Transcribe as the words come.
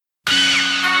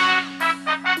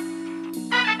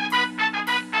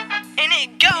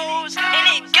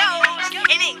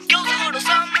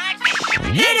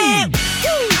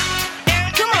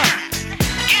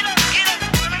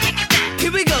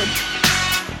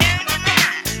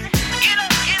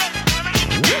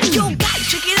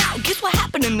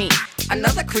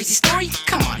Another crazy story?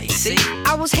 Come on, AC.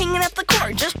 I was hanging at the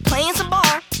court, just playing some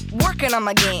ball, working on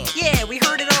my game. Yeah, we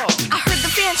heard it all. I heard the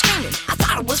fans screaming, I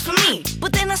thought it was for me.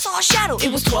 But then I saw a shadow,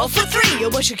 it was 12 for 3.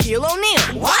 It was Shaquille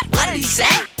O'Neal. What? What did he say?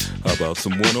 How about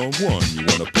some one-on-one? You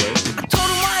wanna play? I told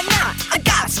him why not, I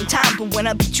got some time. But when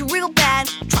I beat you real bad,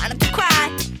 try not to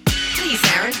cry. Please,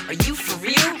 Aaron, are you for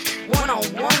real?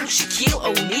 One-on-one with Shaquille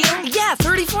O'Neal? Yeah,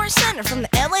 34 center from the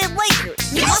LA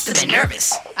Lakers. You must have been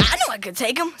nervous. I knew I could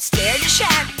take him, stared at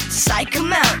Shaq, psych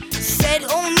him out. Said,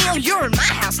 O'Neal, you're in my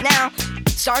house now.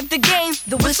 Start the game,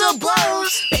 the whistle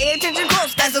blows. Pay attention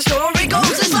close, as the story goes.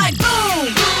 It's like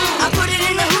boom, boom. I put it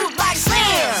in the hoop like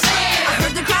slam. I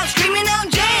heard the crowd screaming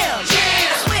out jam.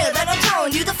 I swear that I'm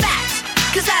telling you the facts,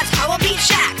 cause that's how I beat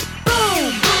Shaq.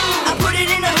 Boom, boom. I put it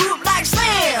in the hoop like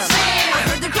slam. I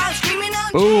heard the crowd screaming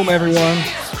out Boom, everyone.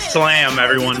 Slam,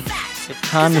 everyone. It's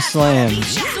time to slam.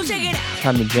 So check it out.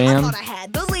 Time to I jam. thought I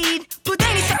had the lead, but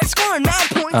then he started scoring mad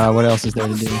points. What else is there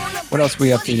to do? What else are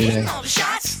we up to today?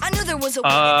 I knew there was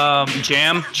a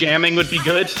Jamming would be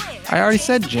good. I already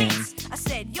said jam.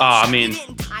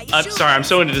 I'm sorry, I'm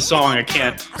so into the song, I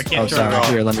can't Oh, turn it sorry. off.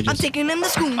 Here, let me I'm just. taking him to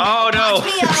school. Oh no, Watch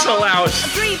me it's so out. loud. A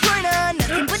three-pointer,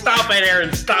 nothing but Stop it,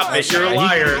 Aaron, stop it, you're a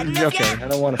liar. Okay, I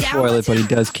don't want to spoil it, but he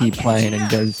does keep playing, and he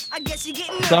does. I guess you're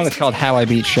getting The song is called "How I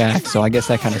Beat Shaq," so I guess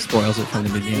that kind of spoils it from the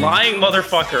beginning. Lying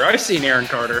motherfucker. I've seen Aaron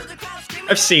Carter.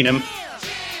 I've seen him.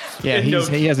 Yeah, No.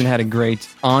 he hasn't had a great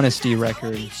honesty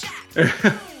record.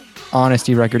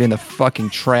 Honesty record in the fucking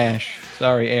trash.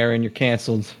 Sorry, Aaron, you're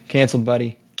canceled. Canceled,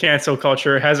 buddy. Cancel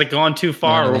culture. Has it gone too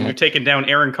far None of when that. we've taken down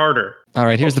Aaron Carter? All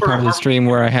right, here's the for part of the our- stream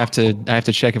where I have to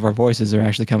check if our voices are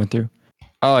actually coming through.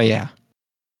 Oh yeah.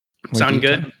 Wait, Sound do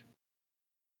you good? tell-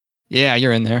 Yeah,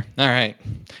 you're in there. All right,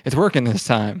 it's working this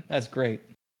time. That's great.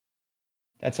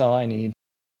 That's all I need.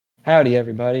 Howdy,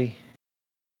 everybody.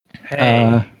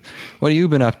 Hey. What have you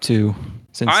been up to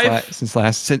since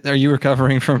Are you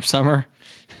recovering from summer?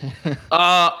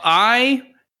 I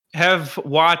have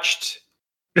watched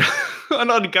an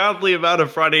ungodly amount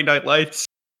of Friday Night Lights.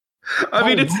 I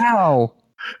mean, it's wow.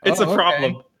 it's Oh, a okay.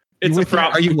 problem. It's a With your-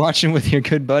 problem. Are you watching with your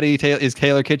good buddy? Is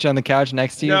Taylor Kitsch on the couch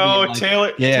next to you? No, being like,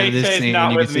 Taylor. Yeah, Tay this Tay's scene,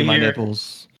 not you with can see me my here.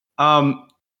 nipples.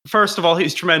 First of all,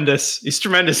 he's tremendous. He's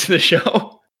tremendous in the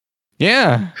show.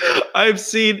 Yeah.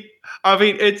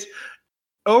 It's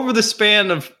over the span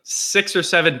of 6 or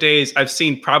 7 days, I've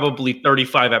seen probably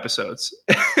 35 episodes.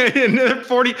 And they're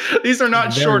 40. These are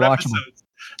not Very short watchable. episodes.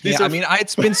 These Yeah, are I mean,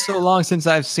 it's been so long since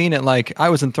I've seen it. Like, I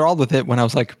was enthralled with it when I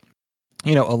was like,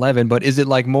 11. But is it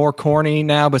like more corny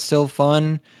now, but still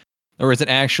fun, or is it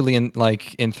actually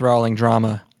enthralling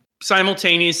drama?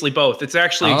 simultaneously both. It's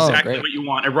actually exactly great. what you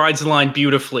want. It rides the line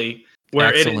beautifully. Where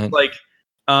Excellent. it is like,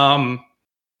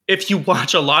 if you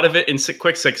watch a lot of it in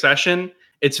quick succession,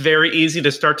 it's very easy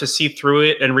to start to see through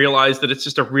it and realize that it's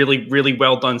just a really, really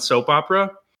well done soap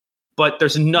opera. But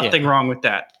there's nothing wrong with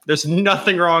that. There's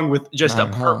nothing wrong with just a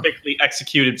perfectly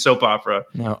executed soap opera.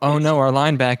 No. Oh no, our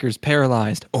linebacker's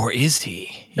paralyzed. Or is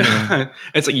he? Yeah.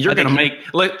 It's like, you're going to make,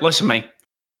 listen to me.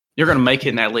 You're going to make it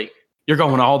in that league. You're you're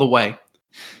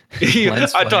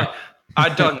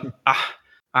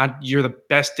the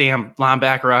best damn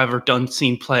linebacker I've ever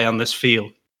seen play on this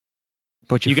field.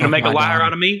 But you going to make a liar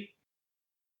out of me?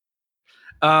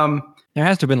 There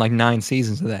has to have been like 9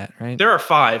 seasons of that, right? There are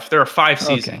 5. There are 5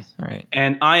 seasons. Okay, all right.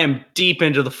 And I am deep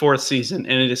into the 4th season,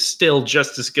 and it is still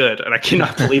just as good. And I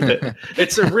cannot believe it.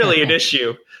 It's really an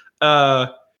issue.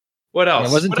 What else?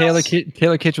 Yeah, wasn't Taylor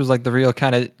Kitsch was like the real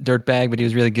kind of dirtbag, but he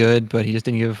was really good, but he just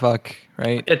didn't give a fuck,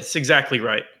 right? It's exactly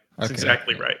right. It's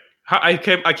exactly right. I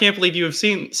can't believe you have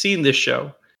seen this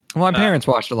show. Well, my parents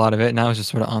watched a lot of it, and I was just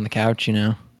sort of on the couch,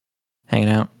 hanging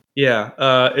out. Yeah,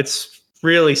 it's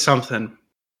really something.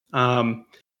 Not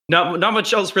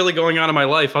much else really going on in my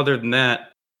life other than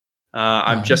that.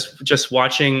 I'm just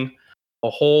watching a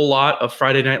whole lot of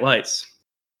Friday Night Lights.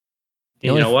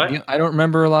 You know what? I don't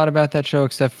remember a lot about that show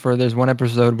except for there's one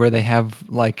episode where they have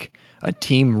like a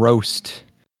team roast,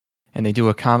 and they do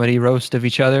a comedy roast of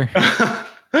each other.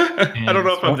 I don't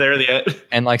know if I'm there yet.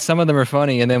 And like some of them are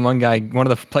funny, and then one of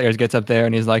the players gets up there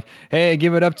and he's like, "Hey,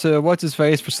 give it up to what's his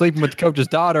face for sleeping with the coach's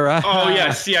daughter." Oh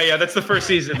yes, yeah. That's the first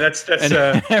season. That's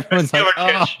everyone's Taylor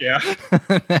like, Kitsch.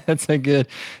 Yeah, it's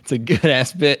a good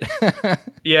ass bit.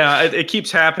 Yeah, it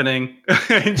keeps happening.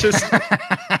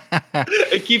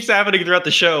 It keeps happening throughout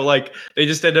the show. Like they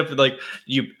just end up with like,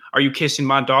 are you kissing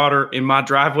my daughter in my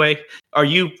driveway? Are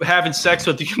you having sex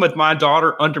with my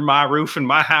daughter under my roof in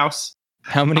my house?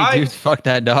 How many dudes fucked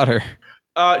that daughter?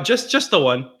 Just the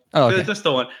one. Oh, okay. Just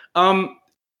the one.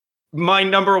 My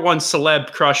number one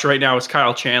celeb crush right now is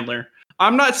Kyle Chandler.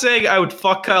 I'm not saying I would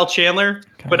fuck Kyle Chandler,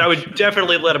 but I would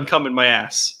definitely let him come in my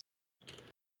ass.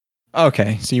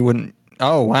 Okay, so you wouldn't.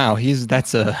 Oh wow,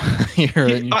 that's a you're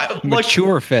a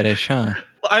mature fetish, huh?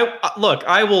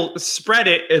 I will spread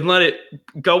it and let it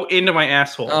go into my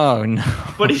asshole. Oh no!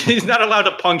 But he's not allowed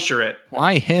to puncture it.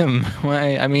 Why him?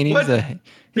 Why? I mean, he's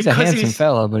a handsome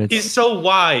fellow, but he's so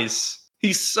wise.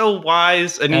 He's so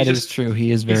wise, and that is true.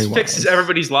 He is very wise. Fixes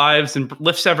everybody's lives and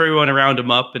lifts everyone around him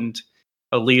up, and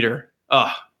a leader.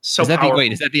 So powerful.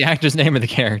 Is that the actor's name or the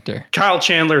character? Kyle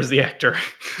Chandler is the actor.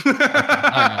 All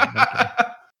right, okay.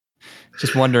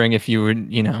 Just wondering if you would,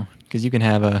 because you can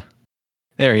have a.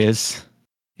 There he is.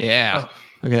 Yeah.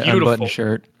 Look at that unbuttoned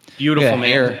shirt. Beautiful man.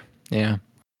 Hair. Yeah.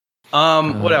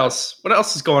 What else? What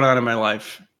else is going on in my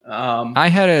life? I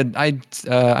had a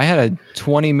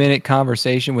 20-minute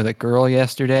conversation with a girl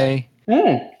yesterday,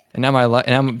 and now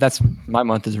my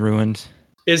month is ruined.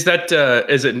 Is it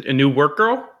a new work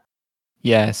girl?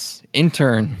 Yes,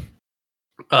 intern.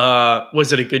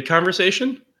 Was it a good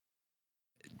conversation?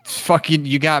 Fuck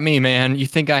you got me, man. You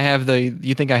think I have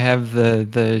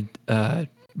the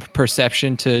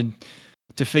perception to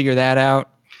figure that out?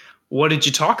 What did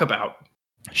you talk about?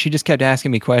 She just kept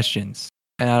asking me questions,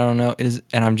 and I don't know.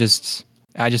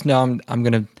 I just know I'm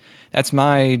gonna. That's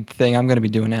my thing. I'm gonna be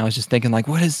doing now. Is just thinking like,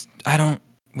 what kind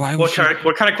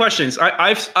of questions? I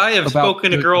have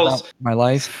spoken to girls my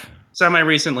life semi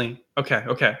recently.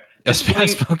 Okay. I've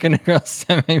spoken to girls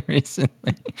semi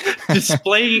recently.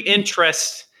 Displaying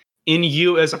interest in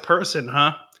you as a person,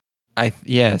 huh?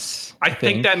 Yes. I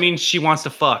think that means she wants to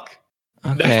fuck.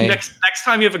 Okay. Next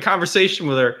time you have a conversation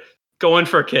with her, go in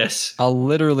for a kiss. I'll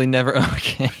literally never.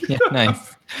 Okay. Yeah,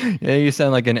 nice. Yeah, you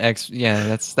sound like an ex.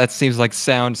 Yeah, that seems like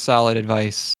sound, solid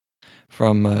advice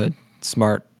from a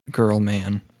smart girl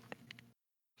man.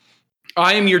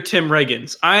 I am your Tim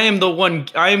Riggins. I am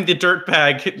the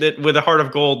dirtbag that with a heart of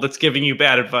gold that's giving you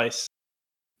bad advice.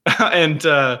 And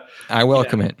I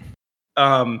welcome it.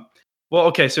 Well,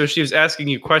 okay, so she was asking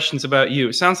you questions about you.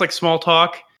 It sounds like small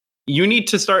talk. You need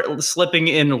to start slipping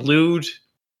in lewd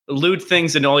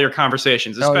things in all your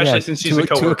conversations, especially since she's a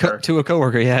coworker. To a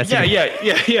coworker, yeah.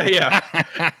 Yeah.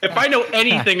 If I know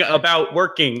anything about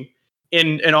working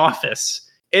in an office,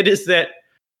 it is that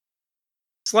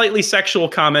slightly sexual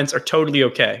comments are totally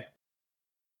okay.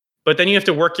 But then you have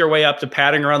to work your way up to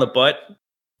patting her on the butt,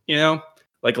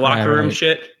 like locker room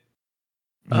shit.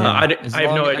 Yeah. I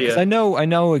have no idea. I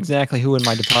know exactly who in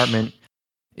my department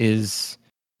is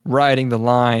riding the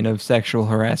line of sexual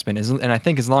harassment. And I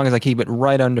think as long as I keep it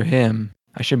right under him,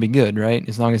 I should be good, right?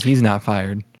 As long as he's not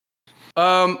fired.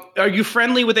 Are you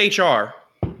friendly with HR?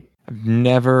 I've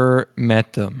never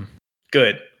met them.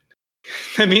 Good.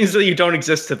 That means that you don't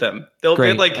exist to them. They'll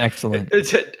be like, excellent.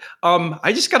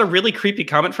 I just got a really creepy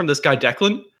comment from this guy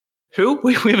Declan. Who?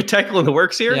 We have a Declan that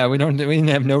works here. Yeah, we didn't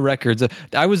have no records.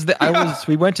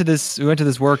 We went to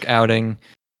this work outing,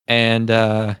 and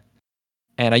I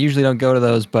usually don't go to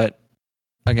those, but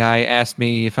a guy asked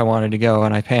me if I wanted to go,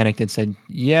 and I panicked and said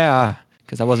yeah,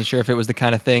 because I wasn't sure if it was the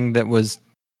kind of thing that was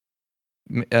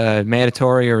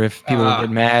mandatory or if people would get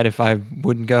mad if I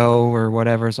wouldn't go or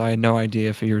whatever. So I had no idea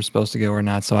if you were supposed to go or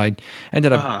not. So I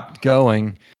ended up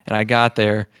going, and I got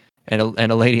there, and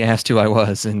a lady asked who I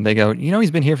was, and they go,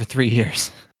 he's been here for 3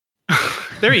 years.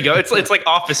 There you go. It's like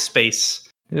Office Space.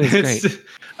 It is great.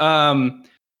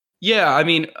 Yeah, I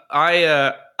mean,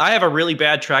 I have a really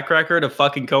bad track record of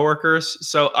fucking coworkers.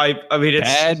 So I mean, it's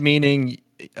bad meaning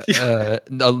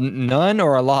none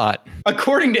or a lot.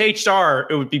 According to HR,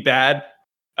 it would be bad.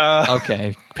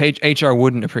 Okay, HR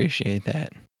wouldn't appreciate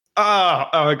that. Oh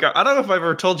my god! I don't know if I've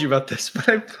ever told you about this,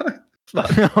 but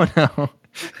no.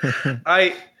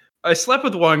 I slept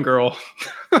with one girl.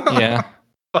 Yeah.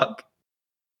 Fuck.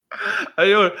 I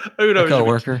don't know. A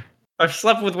coworker. I've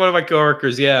slept with one of my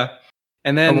coworkers. Yeah,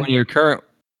 and then one of your current.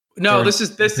 No, this is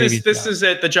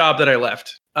at the job that I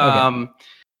left. Okay.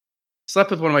 Slept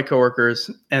with one of my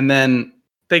coworkers, and then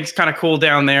things kind of cooled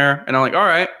down there, and I'm like, all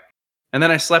right. And then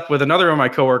I slept with another of my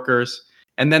coworkers,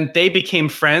 and then they became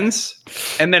friends,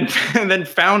 and then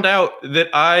found out that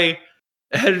I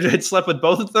had slept with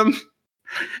both of them,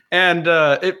 and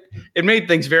it made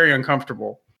things very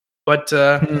uncomfortable. But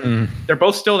they're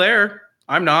both still there.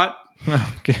 I'm not.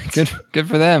 Good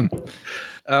for them.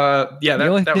 Yeah,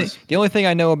 the only thing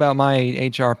I know about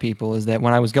my HR people is that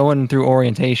when I was going through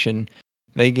orientation,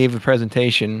 they gave a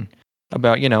presentation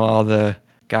about all the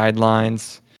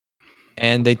guidelines,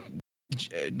 and they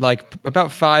like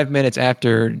about 5 minutes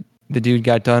after the dude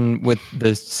got done with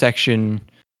the section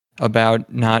about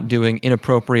not doing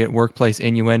inappropriate workplace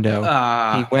innuendo,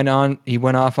 he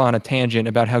went off on a tangent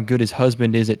about how good his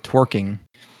husband is at twerking.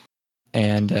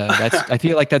 And I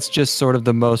feel like that's just sort of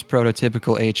the most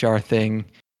prototypical HR thing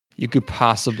you could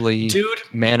possibly Dude.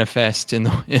 manifest in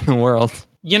the world.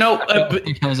 You know,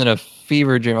 I was in a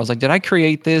fever dream. I was like, did I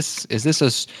create this? Is this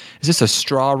a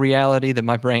straw reality that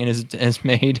my brain has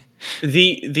made?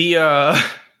 the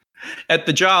at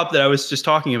the job that I was just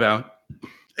talking about,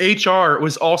 HR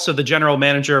was also the general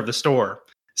manager of the store.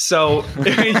 So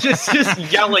just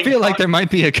yelling. I feel like there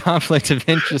might be a conflict of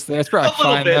interest there. It's probably A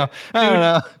little fine bit. now. I don't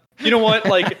know. You know what?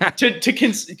 Like to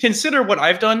consider what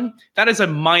I've done, that is a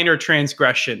minor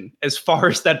transgression as far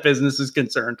as that business is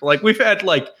concerned. Like we've had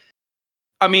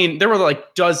there were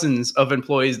like dozens of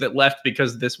employees that left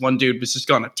because this one dude was just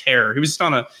on a tear. He was just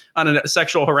on a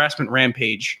sexual harassment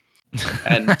rampage.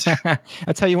 And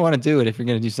that's how you want to do it if you're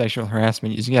going to do sexual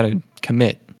harassment. You just got to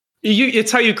commit.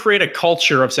 It's how you create a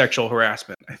culture of sexual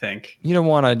harassment, I think. You don't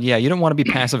want to be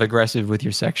passive aggressive with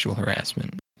your sexual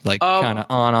harassment. Like kind of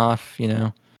on off, you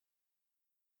know.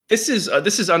 This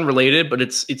is unrelated, but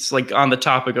it's like on the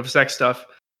topic of sex stuff.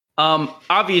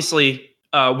 Obviously,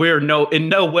 we're in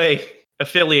no way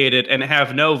affiliated and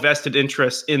have no vested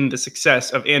interest in the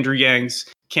success of Andrew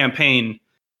Yang's campaign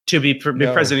to be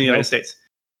president of the United States.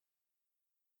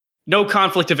 No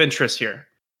conflict of interest here.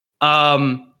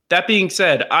 That being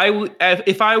said,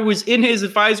 if I was in his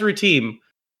advisory team,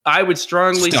 I would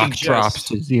strongly suggest drops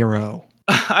to 0.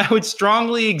 I would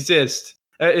strongly insist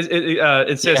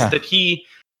that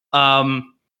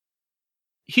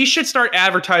he should start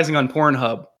advertising on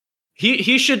Pornhub.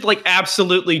 He should like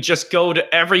absolutely just go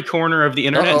to every corner of the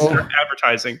internet and start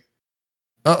advertising.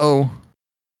 Uh-oh.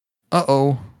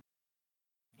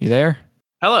 You there?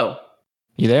 Hello.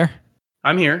 You there?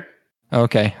 I'm here.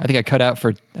 Okay. I think I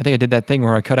did that thing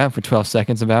where I cut out for 12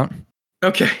 seconds about.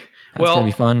 Okay. That's going to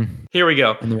be fun. Here we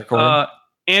go. In the recording.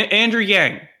 Andrew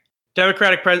Yang,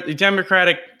 Democratic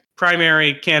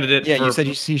primary candidate. Yeah, you said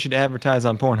he should advertise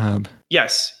on Pornhub.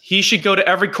 Yes. He should go to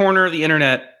every corner of the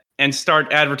internet and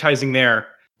start advertising there.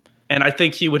 And I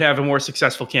think he would have a more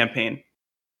successful campaign.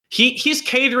 He's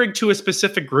catering to a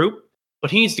specific group, but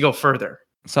he needs to go further.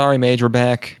 Sorry, Mage, we're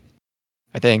back.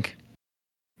 I think.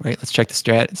 Wait, let's check the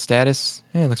status.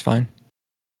 Yeah, it looks fine.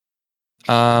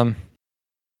 Yeah,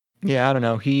 I don't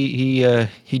know.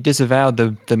 He disavowed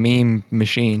the meme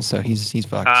machine, so he's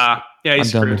fucked. Yeah,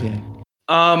 he's I'm done screwed. with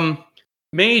him.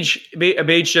 Mage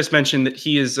just mentioned that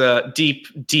he is deep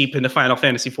into Final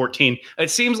Fantasy 14. It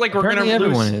seems like we're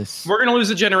gonna lose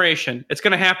a generation. It's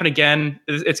gonna happen again.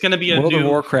 It's gonna be World of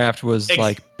Warcraft was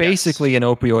basically an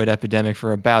opioid epidemic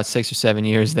for about 6 or 7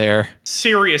 years there.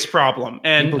 Serious problem,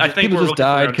 and I think people just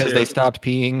died because they stopped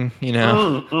peeing. You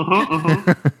know,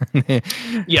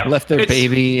 yeah, left their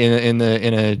baby in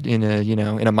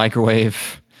a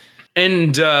microwave.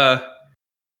 And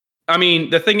I mean,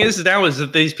 the thing is now is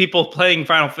that these people playing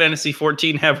Final Fantasy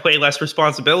 14 have way less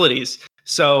responsibilities,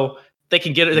 so they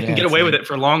can get away with it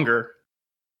for longer.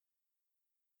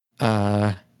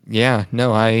 Yeah,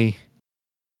 no,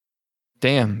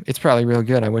 damn, it's probably real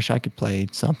good. I wish I could play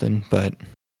something, but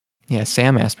yeah,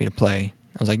 Sam asked me to play.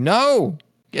 I was like, no,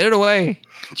 get it away.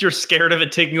 You're scared of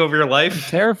it taking over your life? I'm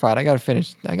terrified. I gotta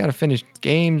finish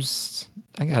games.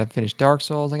 I gotta finish Dark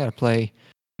Souls. I gotta play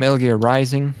Metal Gear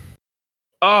Rising.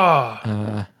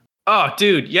 Oh,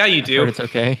 dude, yeah, you do. It's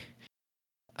okay.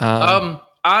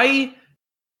 I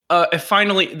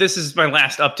finally, this is my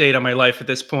last update on my life at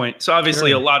this point. So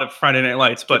obviously, a lot of Friday Night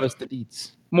Lights, but give us the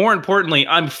deets. More importantly,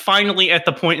 I'm finally at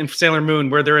the point in Sailor Moon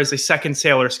where there is a second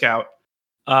Sailor Scout.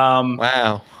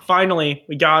 Wow! Finally,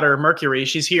 we got her, Mercury.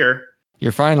 She's here.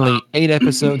 You're finally 8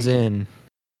 episodes in.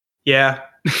 Yeah,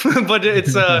 but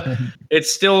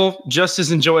it's still just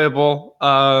as enjoyable.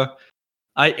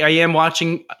 I am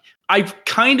watching. I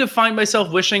kind of find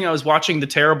myself wishing I was watching the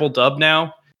terrible dub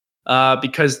now,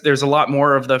 because there's a lot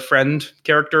more of the friend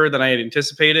character than I had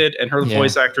anticipated, and her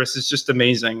voice actress is just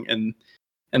amazing.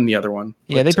 And the other one,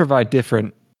 yeah, they provide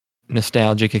different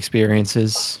nostalgic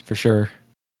experiences for sure.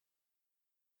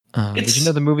 Did you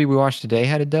know the movie we watched today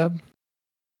had a dub?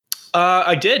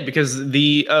 I did, because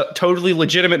the totally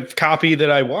legitimate copy that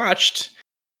I watched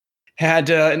had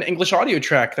an English audio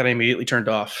track that I immediately turned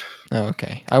off. Oh,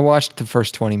 okay. I watched the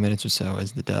first 20 minutes or so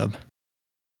as the dub.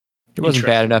 It wasn't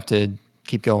bad enough to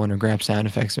keep going or grab sound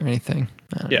effects or anything.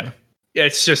 Yeah,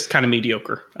 it's just kind of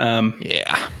mediocre.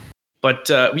 Yeah. But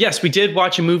yes, we did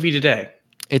watch a movie today.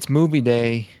 It's movie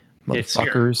day,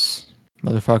 motherfuckers.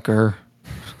 Motherfucker.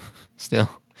 Still.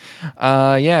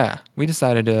 Yeah, we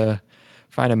decided to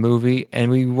find a movie,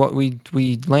 and we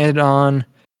landed on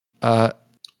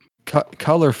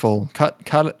Colorful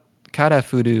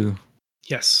Karafudu.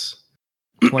 Yes.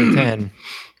 2010.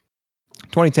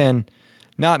 2010,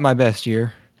 not my best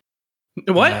year.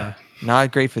 What?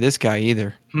 Not great for this guy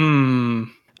either. Hmm.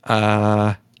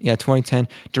 Yeah, 2010.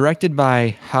 Directed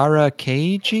by Hara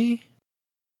Keiji.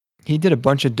 He did a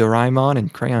bunch of Doraemon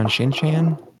and Crayon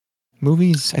Shin-chan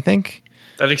movies, I think.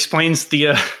 That explains the.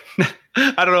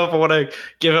 I don't know if I want to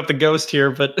give up the ghost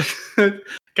here, but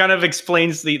kind of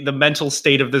explains the mental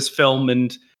state of this film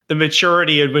and the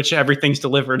maturity in which everything's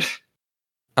delivered.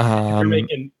 We're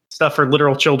making stuff for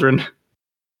literal children.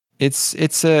 It's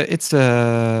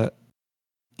a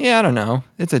yeah, I don't know.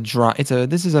 It's a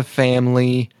this is a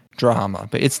family drama,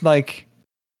 but it's like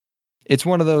it's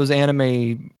one of those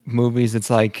anime movies that's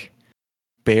like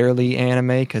barely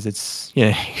anime because it's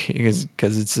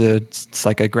because it's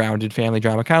like a grounded family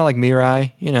drama, kind of like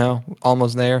Mirai,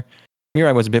 almost there.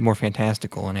 Mirai was a bit more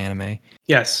fantastical in anime.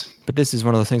 Yes, but this is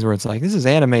one of those things where it's like this is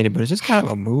animated, but it's just kind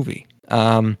of a movie.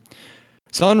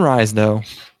 Sunrise though,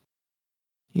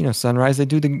 Sunrise they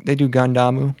do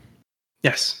Gandamu.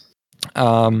 Yes.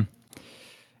 Sunrise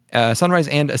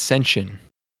and Ascension,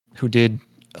 who did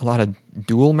a lot of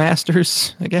Duel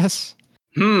Masters, I guess.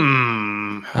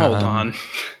 Hold on.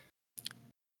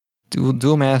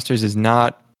 Duel Masters is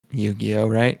not Yu-Gi-Oh,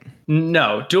 right?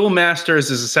 No, Duel Masters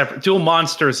is a separate. Duel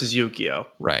Monsters is Yu-Gi-Oh.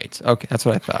 Right. Okay, that's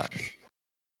what I thought.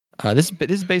 This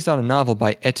is based on a novel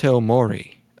by Eto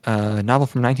Mori, a novel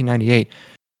from 1998.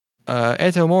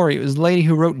 Eto Mori was the lady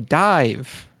who wrote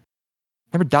Dive.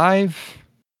 Remember Dive?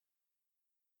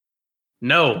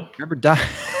 No. Remember Dive?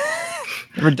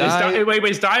 Remember Dive? Wait,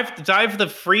 is Dive the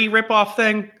free ripoff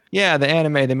thing? Yeah, the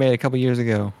anime they made a couple years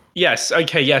ago. Yes.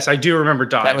 Okay. Yes, I do remember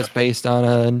Dive. That was based on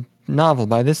a novel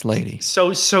by this lady.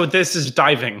 So this is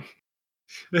diving.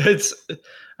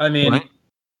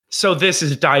 So this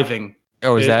is diving.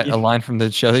 Oh, is that a line from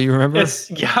the show that you remember?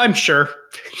 Yeah, I'm sure.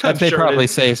 They probably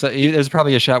say so. There's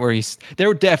probably a shot where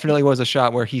there definitely was a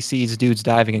shot where he sees dudes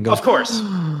diving and goes, of course.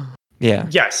 Yeah.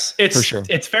 Yes, it's for sure.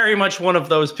 It's very much one of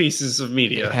those pieces of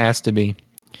media. It has to be.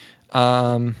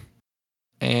 And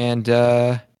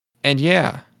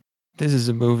yeah, this is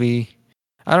a movie.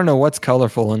 I don't know what's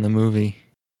colorful in the movie.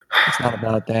 It's not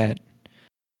about that.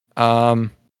 But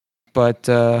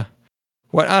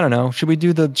what I don't know. Should we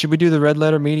do the red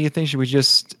letter media thing? Should we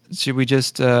just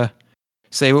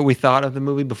say what we thought of the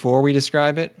movie before we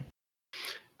describe it?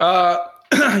 Yeah,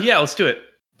 let's do it.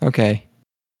 Okay,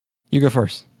 you go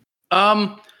first.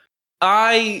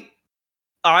 I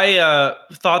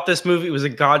thought this movie was a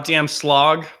goddamn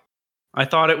slog. I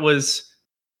thought it was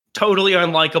totally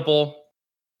unlikable.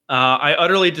 I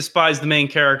utterly despise the main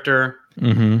character.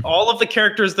 Mm-hmm. All of the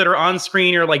characters that are on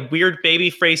screen are like weird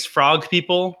baby-faced frog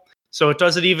people, so it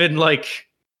doesn't even look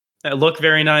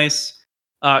very nice.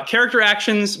 Character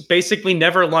actions basically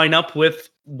never line up with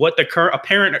what the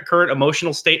current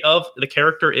emotional state of the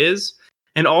character is.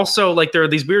 And also, there are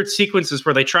these weird sequences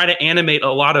where they try to animate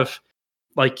a lot of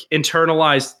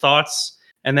internalized thoughts,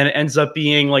 and then it ends up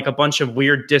being a bunch of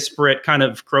weird, disparate, kind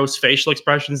of gross facial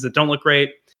expressions that don't look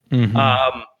great. Mm-hmm.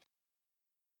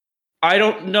 I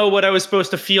don't know what I was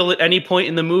supposed to feel at any point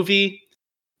in the movie.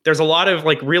 There's a lot of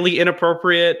really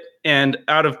inappropriate and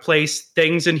out of place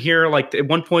things in here. At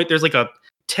one point, there's a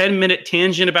 10-minute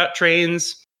tangent about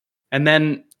trains, and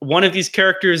then one of these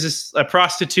characters is a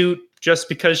prostitute just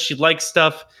because she likes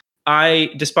stuff.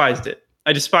 I despised it.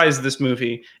 I despised this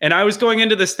movie. And I was going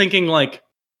into this thinking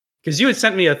because you had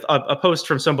sent me a post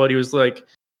from somebody who was like,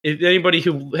 if anybody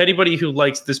who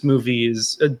likes this movie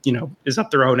is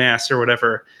up their own ass or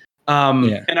whatever.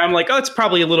 Yeah. And I'm like, oh, it's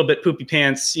probably a little bit poopy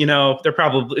pants.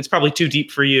 It's probably too deep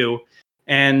for you.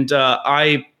 And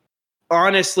I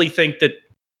honestly think that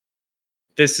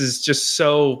this is just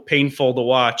so painful to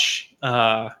watch.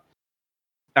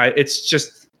 It's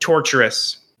just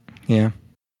torturous. Yeah.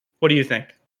 What do you think?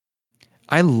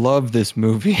 I love this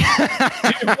movie.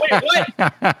 Dude, wait,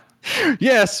 what?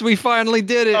 Yes, we finally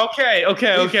did it. Okay. We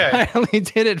finally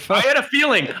did it. I had a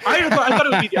feeling. I thought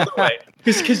it would be the other way.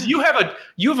 Because you have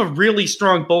a really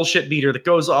strong bullshit meter that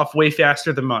goes off way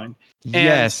faster than mine. And,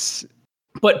 yes.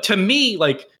 But to me,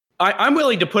 I'm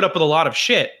willing to put up with a lot of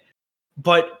shit.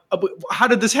 But how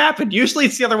did this happen? Usually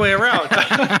it's the other way around.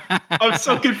 I'm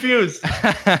so confused.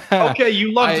 Okay,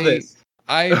 you loved this.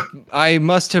 I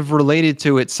must have related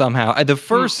to it somehow. The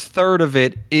first third of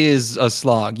it is a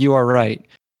slog. You are right.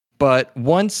 But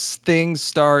once things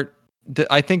start,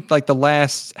 I think the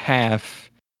last half,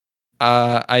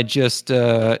 I just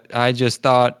thought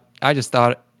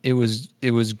it was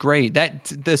great.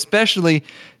 That especially,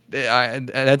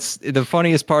 that's the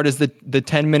funniest part is the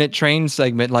 10-minute train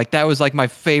segment. That was my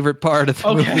favorite part of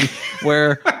the movie,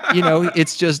 where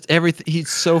it's just everything. He's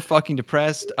so fucking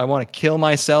depressed. I want to kill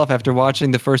myself after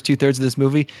watching the first 2/3 of this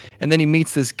movie, and then he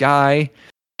meets this guy.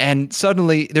 and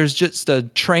suddenly there's just a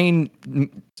train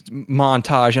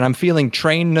montage, and I'm feeling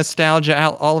train nostalgia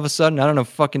all of a sudden. I don't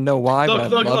fucking know why, but I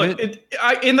love it.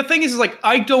 And the thing is like,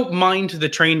 I don't mind the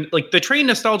train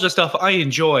nostalgia stuff. I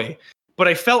enjoy, but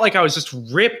I felt like I was just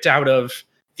ripped out of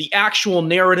the actual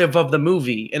narrative of the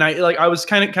movie, and I was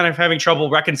kind of having trouble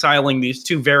reconciling these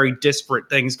two very disparate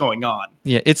things going on.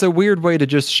 Yeah, it's a weird way to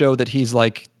just show that he's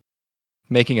like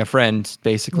making a friend,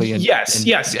 basically. And,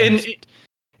 and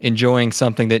enjoying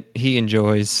something that he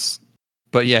enjoys.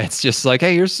 But yeah, it's just like,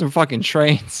 hey, here's some fucking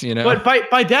trains, But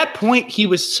by that point, he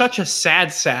was such a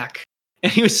sad sack,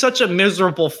 and he was such a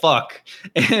miserable fuck,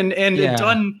 and had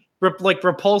done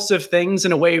repulsive things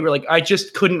in a way where like I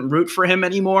just couldn't root for him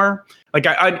anymore. Like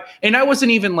I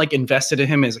wasn't even like invested in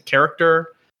him as a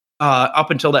character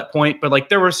up until that point. But like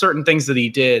there were certain things that he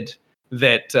did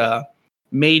that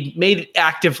made it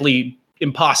actively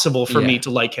impossible for me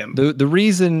to like him. The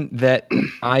reason that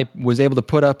I was able to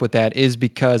put up with that is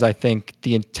because I think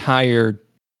the entire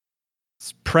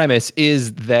premise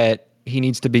is that he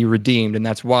needs to be redeemed, and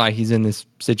that's why he's in this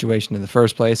situation in the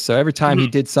first place. So every time he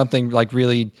did something like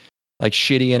really like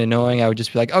shitty and annoying, I would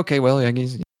just be like, okay, well,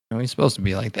 he's supposed to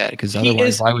be like that, because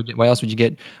otherwise, why else would you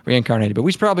get reincarnated? But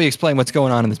we should probably explain what's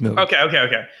going on in this movie. Okay.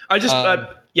 I just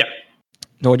yeah.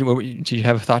 No, did you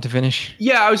have a thought to finish?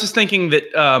 Yeah, I was just thinking that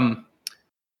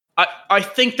I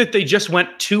think that they just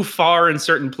went too far in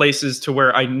certain places to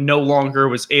where I no longer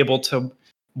was able to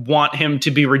want him to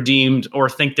be redeemed or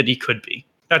think that he could be.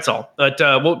 That's all. But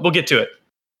we'll get to it.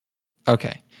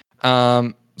 Okay.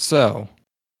 So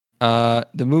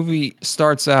the movie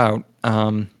starts out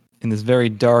in this very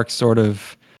dark sort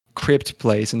of crypt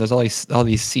place, and there's all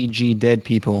these CG dead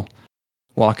people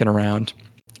walking around,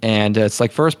 and it's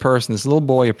like first person. This little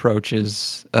boy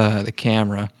approaches the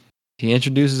camera. He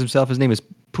introduces himself. His name is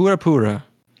Pura Pura,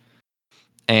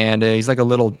 and he's like a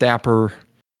little dapper,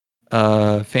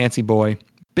 fancy boy.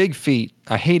 Big feet.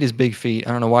 I hate his big feet.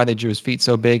 I don't know why they drew his feet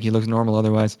so big. He looks normal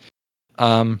otherwise.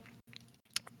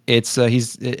 It's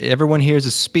everyone here is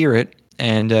a spirit,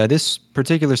 and this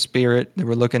particular spirit that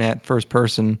we're looking at first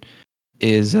person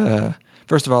is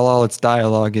first of all its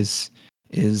dialogue is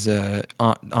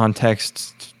on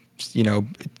text.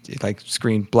 Like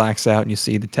screen blacks out and you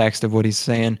see the text of what he's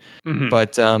saying. Mm-hmm.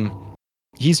 But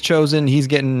he's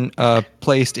getting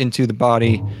placed into the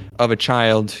body of a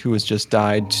child who has just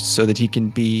died, so that he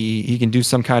can do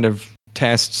some kind of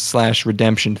test /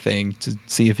 redemption thing to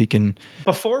see if he can.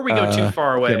 Before we go too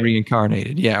far away, get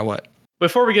reincarnated. Yeah, what?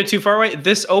 Before we get too far away,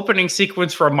 this opening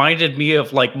sequence reminded me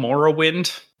of like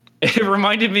Morrowind. It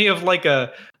reminded me of like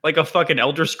a fucking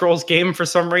Elder Scrolls game for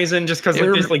some reason, just because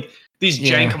these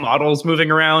jank models moving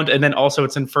around, and then also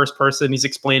it's in first person. He's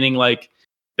explaining like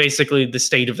basically the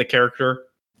state of the character.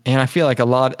 And I feel like a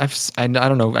lot. I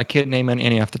don't know. I can't name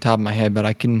any off the top of my head,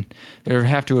 but there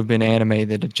have to have been anime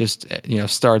that it just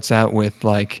starts out with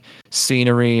like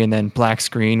scenery and then black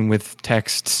screen with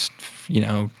text,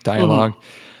 dialogue.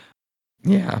 Mm-hmm.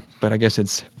 Yeah, but I guess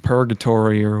it's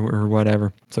purgatory or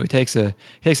whatever. So he takes an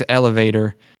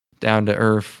elevator down to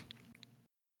Earth,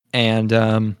 and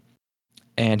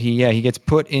he gets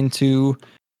put into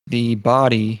the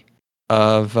body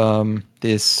of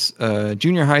this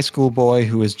junior high school boy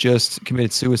who has just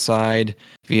committed suicide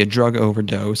via drug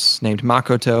overdose, named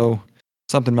Makoto,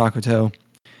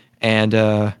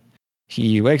 and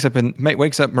he wakes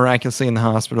up miraculously in the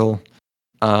hospital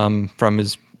from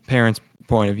his parents'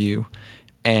 point of view,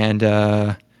 and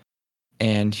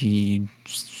he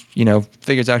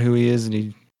figures out who he is, and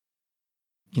he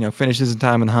finishes his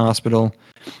time in the hospital,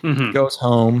 goes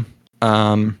home,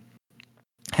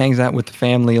 hangs out with the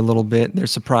family a little bit. They're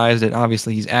surprised that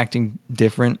obviously he's acting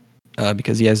different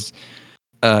because he has,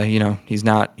 he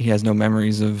has no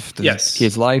memories of the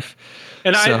kid's life.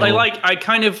 And I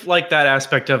kind of like that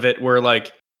aspect of it where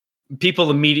like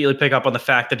people immediately pick up on the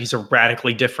fact that he's a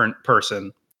radically different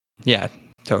person. Yeah,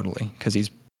 totally. Because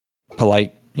he's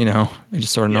polite, and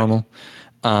just sort of normal.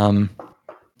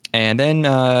 And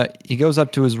then he goes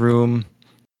up to his room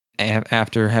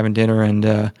after having dinner,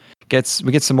 and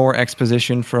we get some more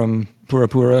exposition from Pura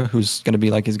Pura, who's going to be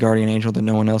like his guardian angel that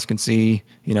no one else can see,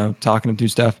 talking him through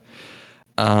stuff.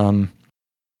 There's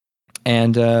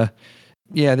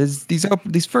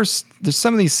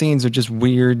some of these scenes are just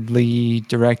weirdly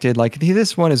directed. Like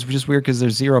this one is just weird because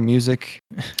there's zero music.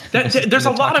 There's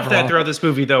a lot of that throughout this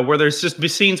movie, though, where there's just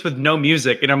scenes with no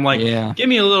music, and I'm like, give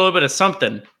me a little bit of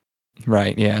something.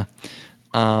 Right. Yeah.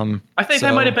 I think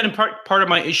that might have been part of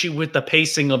my issue with the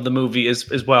pacing of the movie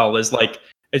as well. Is like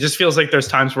it just feels like there's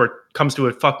times where it comes to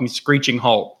a fucking screeching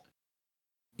halt.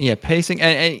 Yeah, pacing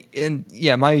and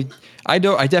yeah, I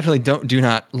definitely do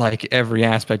not like every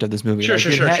aspect of this movie. Sure, Like,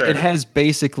 sure, sure. It has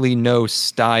basically no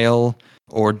style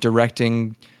or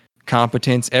directing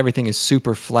competence. Everything is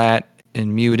super flat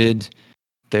and muted.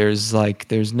 There's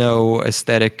no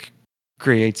aesthetic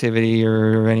creativity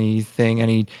or anything,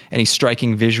 any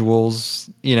striking visuals.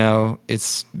 You know,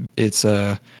 it's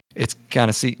kind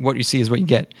of what you see is what you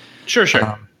get. Sure,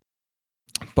 sure.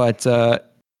 But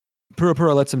Pura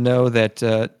Pura lets him know that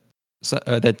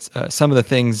some of the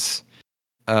things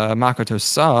Makoto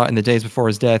saw in the days before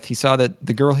his death, he saw that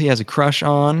the girl he has a crush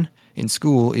on in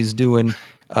school is doing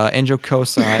Enjo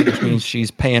Kosai, which means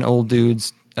she's paying old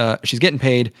dudes. She's getting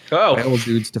paid by old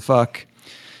dudes to fuck.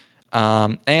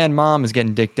 And mom is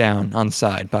getting dicked down on the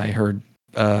side by her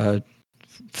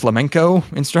flamenco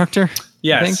instructor.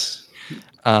 Yes.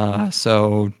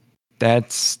 So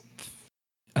that's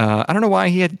I don't know why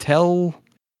he had to tell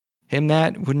him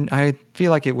that. I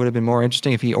feel like it would have been more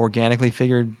interesting if he organically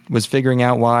was figuring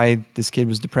out why this kid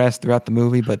was depressed throughout the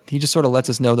movie, but he just sort of lets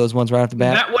us know those ones right off the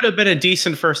bat. That would have been a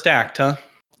decent first act, huh?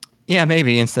 Yeah,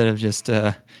 maybe instead of just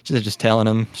telling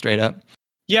him straight up.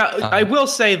 Yeah, I will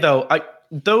say though,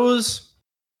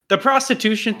 the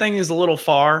prostitution thing is a little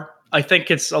far. I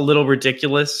think it's a little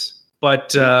ridiculous,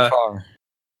 but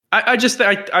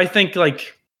I think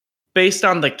like based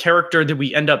on the character that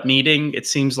we end up meeting, it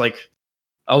seems like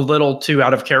a little too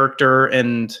out of character,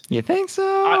 and you think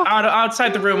so?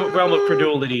 Outside the realm of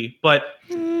credulity. But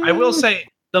I will say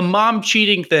the mom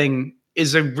cheating thing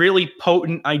is a really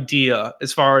potent idea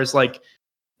as far as like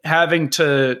having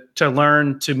to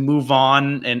learn to move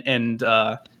on and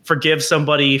forgive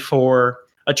somebody for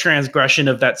a transgression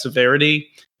of that severity.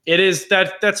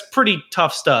 That's pretty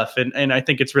tough stuff, and I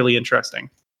think it's really interesting.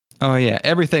 Oh yeah,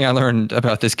 everything I learned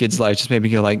about this kid's life just made me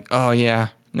go like, oh yeah,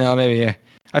 no, maybe yeah.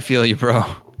 I feel you, bro.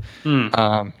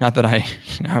 Not that I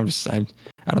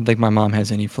don't think my mom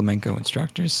has any flamenco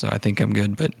instructors, so I think I'm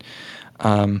good. But,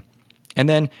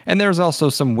 and there's also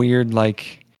some weird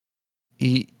like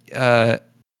he spends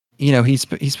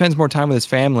more time with his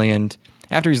family, and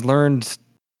after he's learned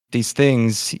these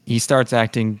things, he starts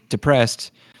acting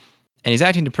depressed, and he's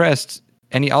acting depressed.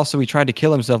 And he tried to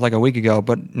kill himself like a week ago,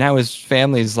 but now his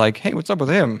family's like, hey, what's up with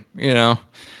him? You know.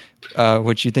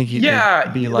 Which you think he'd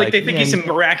be like they think he's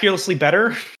miraculously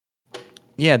better.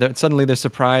 Yeah, suddenly they're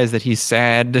surprised that he's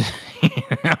sad. You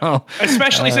know?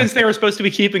 Especially since they were supposed to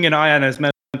be keeping an eye on his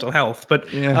mental health. But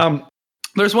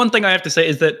there's one thing I have to say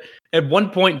is that at one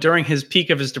point during his peak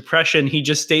of his depression, he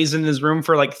just stays in his room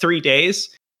for like 3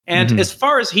 days. And as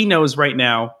far as he knows right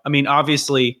now, I mean,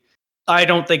 obviously, I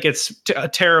don't think it's a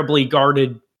terribly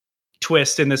guarded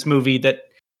twist in this movie that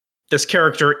this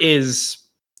character is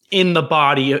in the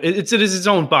body. It is his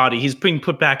own body. He's being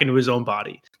put back into his own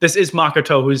body. This is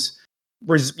Makoto who's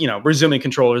resuming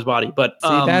control of his body. But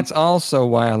see, that's also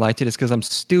why I liked it, is because I'm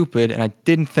stupid and I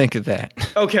didn't think of that.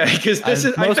 Okay, because I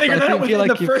figured out within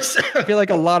the first. I feel like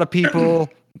a lot of people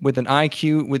with an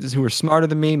IQ who are smarter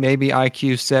than me, maybe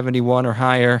IQ 71 or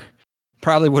higher,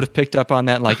 probably would have picked up on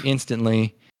that like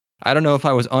instantly. I don't know if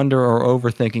I was under or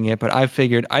overthinking it, but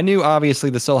I knew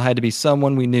obviously the soul had to be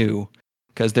someone we knew,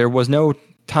 because there was no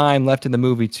time left in the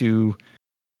movie to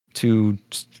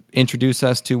introduce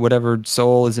us to whatever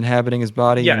soul is inhabiting his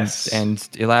body. Yes. and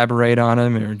elaborate on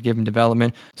him or give him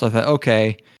development. So I thought,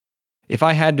 okay, if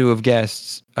I had to have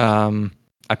guessed, I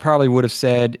probably would have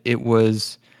said it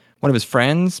was one of his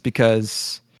friends,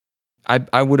 because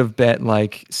I would have bet,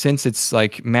 like, since it's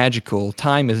like magical,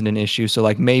 time isn't an issue. So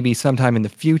like maybe sometime in the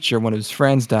future, one of his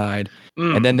friends died,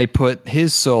 and then they put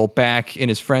his soul back in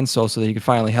his friend's soul so that he could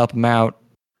finally help him out.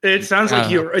 It sounds like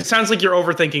you're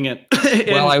overthinking it.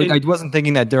 Well, I wasn't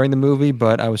thinking that during the movie,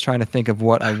 but I was trying to think of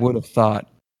what I would have thought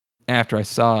after I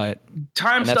saw it.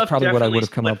 That's probably what I would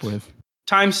have come up with.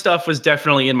 Time stuff was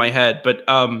definitely in my head, but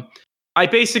I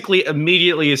basically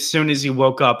immediately, as soon as he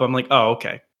woke up, I'm like, oh,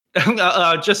 okay.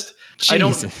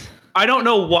 Jesus. I don't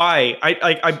know why.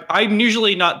 I'm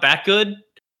usually not that good,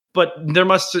 but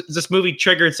this movie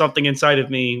triggered something inside of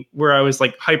me where I was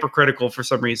like hypercritical for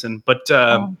some reason. But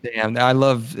damn,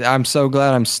 I'm so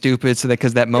glad I'm stupid. So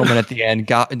because that moment at the end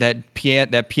got that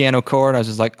piano chord, I was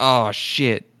just like, oh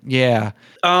shit, yeah.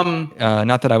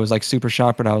 Not that I was like super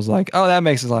shocked, but I was like, oh, that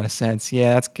makes a lot of sense.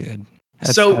 Yeah, that's good.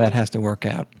 So that has to work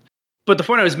out. But the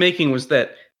point I was making was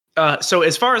that so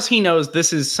as far as he knows,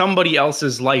 this is somebody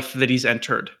else's life that he's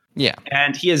entered. Yeah,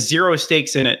 and he has zero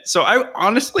stakes in it. So I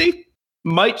honestly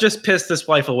might just piss this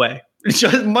wife away.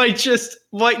 might just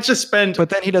spend. But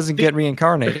then he doesn't get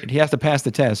reincarnated. He has to pass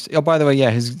the test. Oh, by the way, yeah,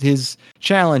 his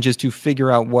challenge is to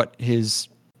figure out what his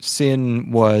sin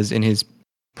was in his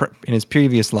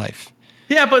previous life.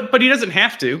 Yeah, but he doesn't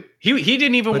have to. He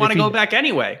didn't even But want if to go he- back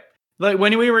anyway. Like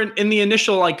when we were in the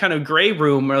initial like kind of gray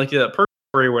room or like the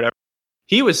purgatory or whatever,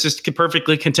 he was just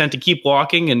perfectly content to keep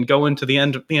walking and go into the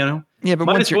end. Yeah, but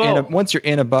Might once as you're well. once you're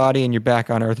in a body and you're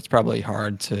back on Earth, it's probably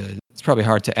hard to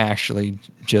actually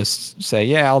just say,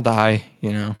 yeah, I'll die.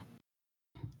 Yeah.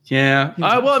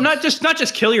 Well, not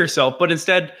just kill yourself, but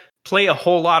instead play a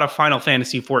whole lot of Final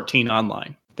Fantasy 14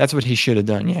 online. That's what he should have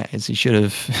done. Yeah, is he should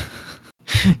have.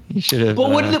 He should have.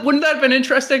 But wouldn't that have been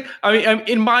interesting? I mean,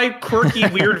 in my quirky,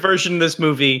 weird version of this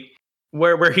movie,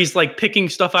 where he's like picking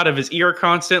stuff out of his ear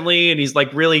constantly, and he's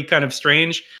like really kind of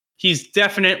strange. He's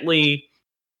definitely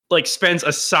like spends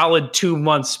a solid 2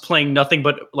 months playing nothing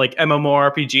but like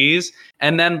MMORPGs,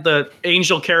 and then the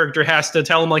angel character has to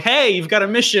tell him like, "Hey, you've got a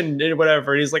mission," and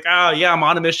whatever. And he's like, "Oh yeah, I'm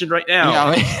on a mission right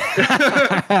now."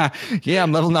 Yeah,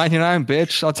 I'm level 99,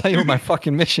 bitch. I'll tell you what my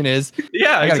fucking mission is.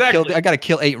 Yeah, exactly. I gotta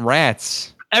kill 8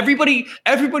 rats.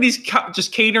 Everybody's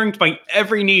just catering to my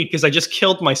every need because I just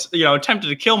killed attempted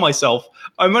to kill myself.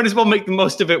 I might as well make the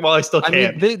most of it while I still can.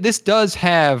 I mean, this does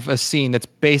have a scene that's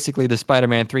basically the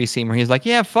Spider-Man 3 scene where he's like,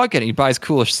 yeah, fuck it. He buys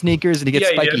cool sneakers and he gets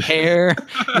spiky hair,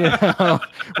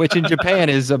 which in Japan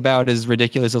is about as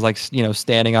ridiculous as like,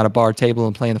 standing on a bar table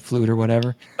and playing the flute or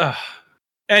whatever.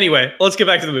 Anyway, let's get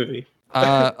back to the movie.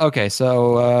 Okay,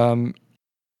 so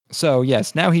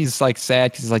yes, now he's like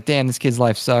sad because he's like, damn, this kid's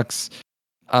life sucks.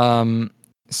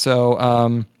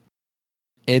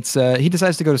 It's he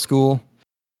decides to go to school.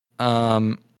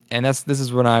 And this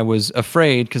is when I was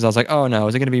afraid because I was like, oh no,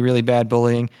 is it going to be really bad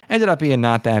bullying? Ended up being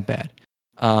not that bad.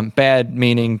 Bad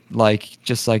meaning like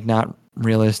just like not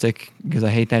realistic because I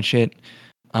hate that shit.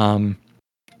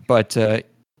 But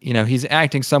he's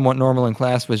acting somewhat normal in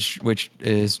class, which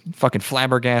is fucking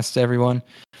flabbergasts everyone.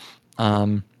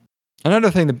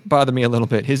 Another thing that bothered me a little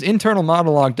bit, his internal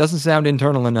monologue doesn't sound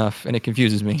internal enough, and it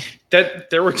confuses me. That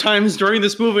there were times during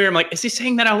this movie where I'm like, is he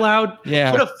saying that out loud?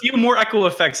 Yeah. Put a few more echo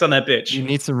effects on that bitch. You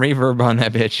need some reverb on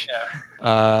that bitch.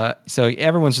 Yeah. So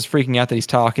everyone's just freaking out that he's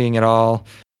talking at all.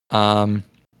 And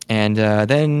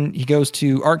then he goes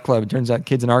to art club. It turns out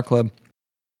kid's in art club.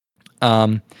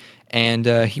 We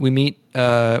meet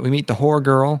the horror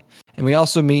girl, and we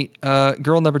also meet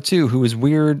girl number 2, who is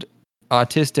weird,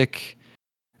 autistic.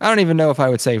 I don't even know if I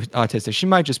would say autistic. She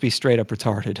might just be straight up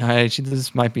retarded.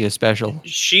 This might be a special.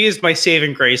 She is my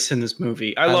saving grace in this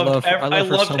movie. I loved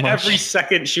every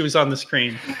second she was on the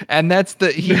screen. And that's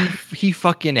he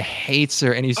fucking hates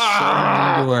her, and he's so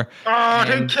mean to her.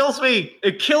 It kills me.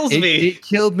 It kills me. It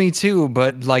killed me too,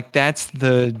 but like that's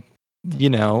it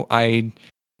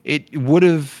would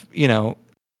have,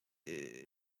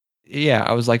 yeah,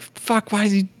 I was like, fuck, why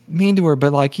is he mean to her?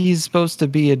 But like he's supposed to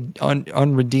be an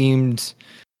unredeemed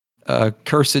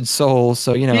cursed soul,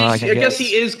 so I guess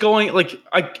he is going like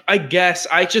I guess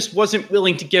I just wasn't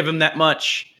willing to give him that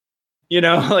much, he's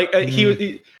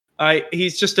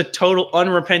just a total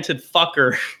unrepentant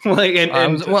fucker.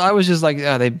 I was just like,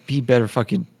 he better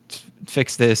fucking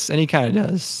fix this, and he kind of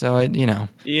does. So I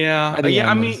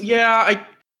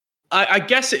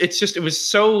guess it was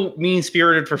so mean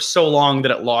spirited for so long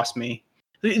that it lost me.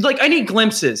 Like I need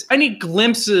glimpses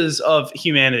of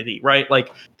humanity, right?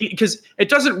 Like because it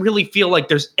doesn't really feel like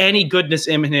there's any goodness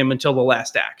in him until the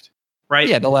last act, right?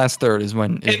 Yeah, the last third is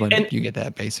when you get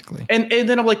that basically. And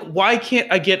then I'm like, why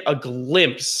can't I get a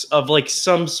glimpse of like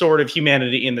some sort of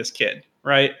humanity in this kid,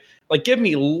 right? Like give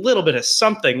me a little bit of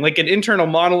something, like an internal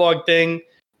monologue thing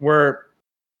where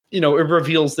it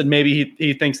reveals that maybe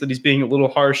he thinks that he's being a little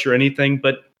harsh or anything,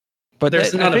 but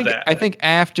there's none of that. I think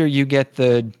after you get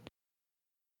the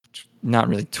not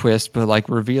really twist, but like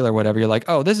reveal or whatever, you're like,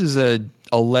 oh, this is a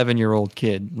 11-year-old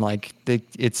kid. Like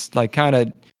it's like kind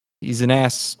of he's an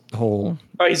asshole.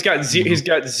 Oh, he's got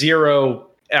zero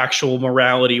actual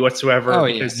morality whatsoever. Oh,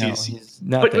 because he's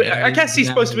not. But I guess he's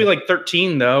supposed to be like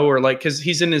 13 though, or like because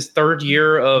he's in his third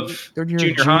year of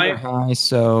junior high.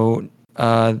 So,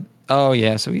 oh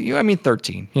yeah, so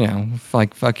 13.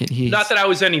 Like fuck it. Not that I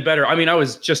was any better. I mean, I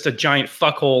was just a giant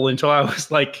fuckhole until I was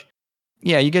like.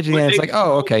 Yeah, you get to the end. It's like,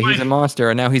 oh, okay, he's a monster,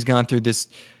 and now he's gone through this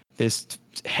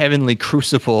heavenly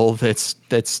crucible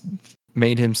that's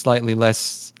made him slightly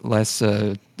less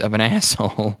of an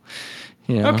asshole.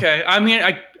 Okay, I mean,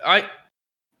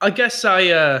 I guess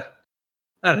I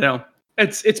don't know.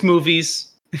 It's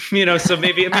movies, So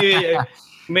maybe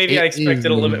I expected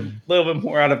a little bit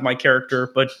more out of my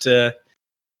character, but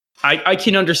I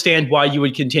can understand why you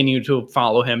would continue to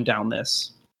follow him down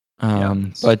this.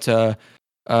 But.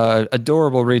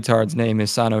 Adorable retard's name is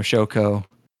Sano Shoko,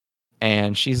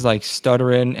 and she's like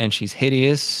stuttering and she's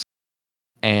hideous,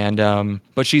 And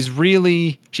but she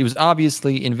was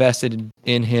obviously invested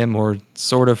in him or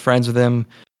sort of friends with him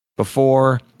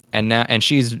before, and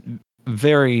she's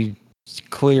very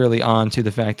clearly on to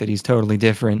the fact that he's totally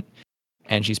different,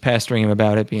 and she's pestering him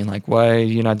about it, being like, why are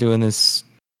you not doing this?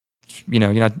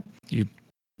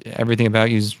 Everything about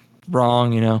you's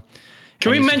wrong,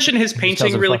 Can we mention his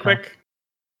painting really quick?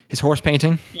 His horse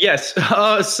painting? Yes.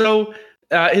 So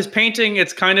his painting,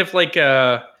 it's kind of like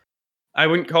I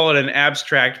wouldn't call it an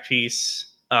abstract piece.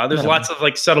 There's lots of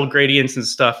like subtle gradients and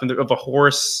stuff, and of a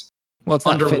horse it's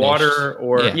not underwater,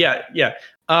 finished. yeah.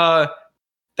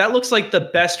 That looks like the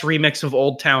best remix of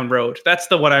Old Town Road. That's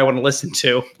the one I want to listen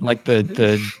to. Like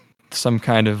the some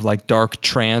kind of like dark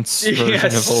trance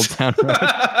version of Old Town Road.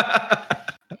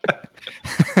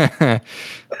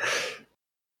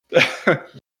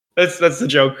 That's the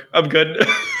joke. I'm good.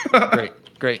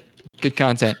 Great. Good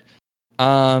content.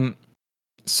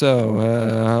 So,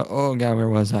 oh god, where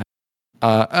was I?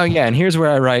 Oh yeah, and here's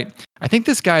where I write. I think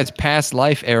this guy's past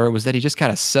life error was that he just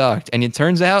kind of sucked, and it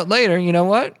turns out later, you know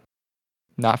what?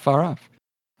 Not far off.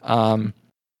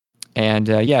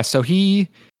 So he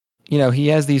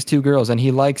has these two girls, and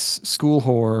he likes school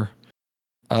whore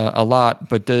a lot.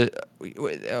 But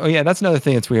that's another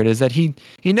thing that's weird is that he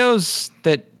knows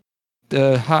that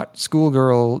the hot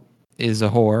schoolgirl is a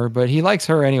whore, but he likes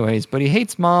her anyways. But he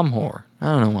hates mom whore.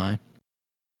 I don't know why.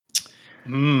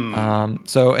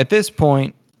 So at this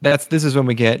point, this is when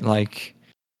we get like,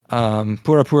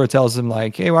 Pura Pura tells him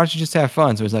like, hey, why don't you just have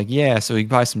fun? So he's like, yeah. So he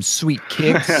buys some sweet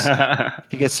kicks.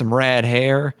 He gets some rad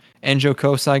hair. Enjo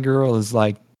Kosai girl is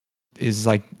like,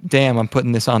 damn, I'm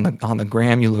putting this on the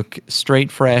gram. You look straight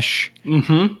fresh.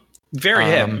 Mm-hmm. Very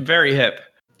hip. Very hip.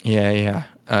 Yeah.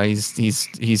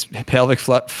 He's pelvic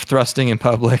thrusting in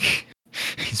public.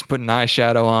 He's putting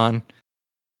eyeshadow on.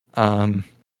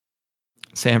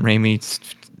 Sam Raimi's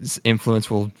influence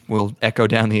will echo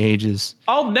down the ages.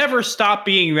 I'll never stop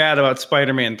being mad about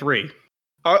Spider-Man 3.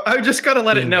 I just gotta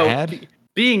let it know.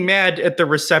 Being mad at the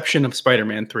reception of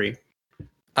Spider-Man 3.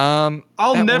 One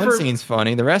scene's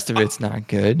funny. The rest of it's not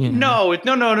good. No.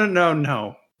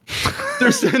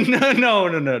 There's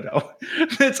no.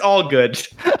 It's all good.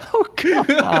 Oh, come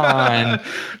on.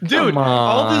 Dude,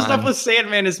 all this stuff with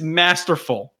Sandman is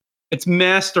masterful. It's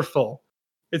masterful.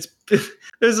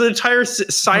 There's an entire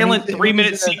silent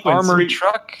 3-minute sequence. Armored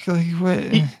truck. Like, what?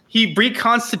 He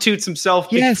reconstitutes himself.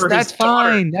 Yes, that's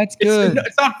fine. That's good.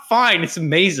 It's not fine. It's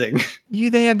amazing.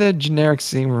 They had that generic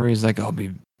scene where he's like,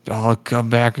 I'll come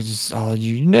back and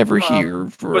you never hear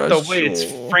for but us. The way it's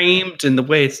framed and the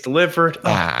way it's delivered.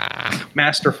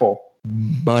 Masterful.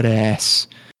 Butt ass.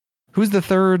 Who's the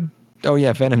third? Oh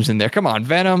yeah, Venom's in there. Come on,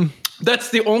 Venom.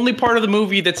 That's the only part of the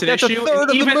movie that's an issue. That's a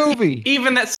third of the movie.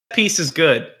 Even that piece is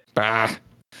good. Bah.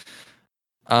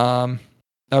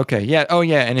 Okay, yeah. Oh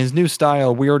yeah, and his new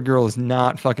style, Weird Girl, is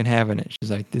not fucking having it. She's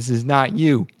like, this is not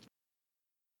you.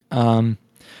 So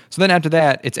then after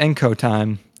that, it's Enko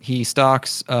time. He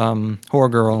stalks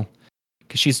Whore Girl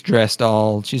because she's dressed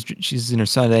she's in her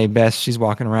Sunday best. She's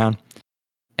walking around,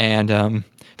 and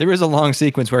there is a long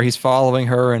sequence where he's following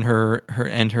her and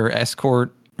her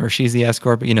escort, or she's the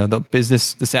escort, but the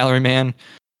salary man.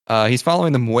 He's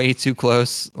following them way too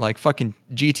close. Like fucking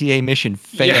GTA mission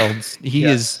failed.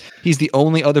 Yeah. He's the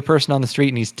only other person on the street,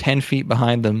 and he's 10 feet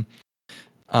behind them.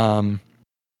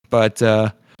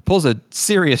 But pulls a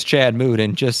serious Chad move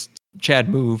and just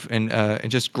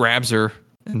grabs her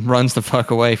and runs the fuck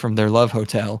away from their love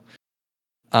hotel.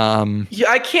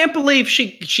 I can't believe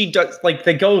she does, like,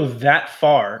 they go that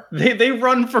far. They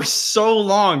run for so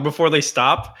long before they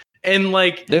stop. And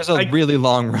like, there's a really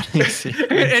long running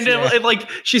sequence. and like,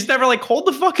 she's never like, hold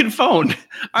the fucking phone.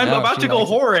 I'm about to go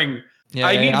whoring. Yeah,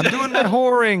 I'm doing my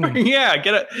whoring. Yeah,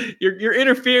 you're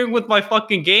interfering with my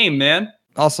fucking game, man.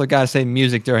 Also, gotta say,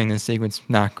 music during this sequence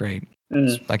not great.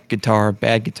 It's like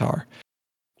bad guitar.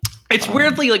 It's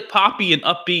weirdly like poppy and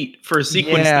upbeat for a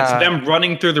sequence that's them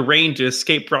running through the rain to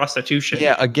escape prostitution.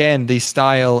 Yeah, again, the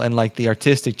style and like the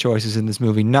artistic choices in this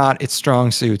movie, not its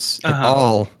strong suits at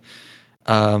all.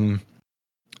 Then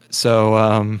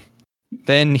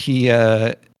he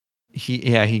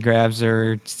grabs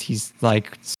her. He's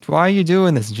like, why are you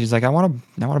doing this? And she's like, I want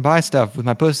to buy stuff with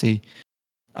my pussy.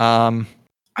 It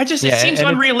seems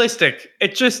unrealistic.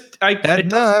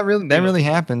 That really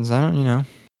happens.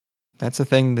 That's a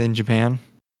thing in Japan.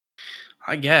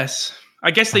 I guess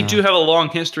they do have a long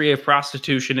history of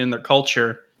prostitution in their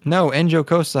culture. No, Enjo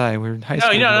Kosai. We're high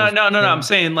school. No. I'm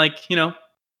saying, like,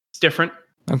 it's different.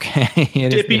 Okay.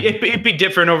 It'd be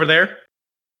different over there.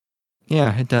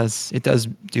 Yeah, it does. It does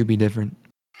be different.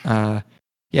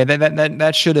 Yeah,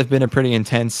 that should have been a pretty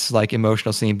intense, like,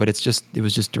 emotional scene, but it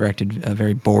was just directed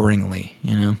very boringly,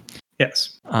 you know.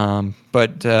 Yes.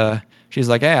 But she's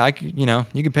like, "Hey,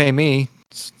 you can pay me,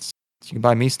 you can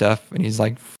buy me stuff," and he's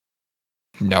like,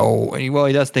 "No." Well,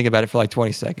 he does think about it for like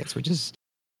 20 seconds, which is,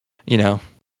 you know,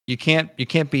 you can't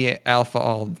be alpha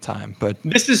all the time. But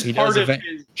This is part of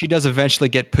she does eventually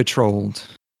get patrolled.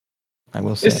 I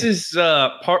will say this is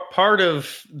part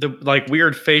of the like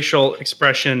weird facial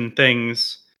expression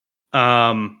things.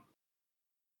 Yeah,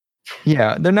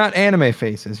 they're not anime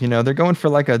faces. You know, they're going for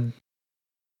like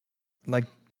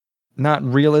not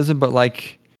realism, but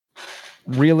like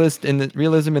realism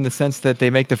in the sense that they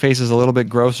make the faces a little bit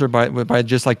grosser by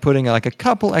just like putting like a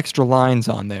couple extra lines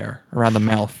on there around the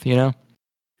mouth. You know.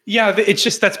 Yeah, it's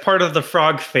just that's part of the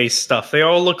frog face stuff. They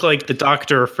all look like the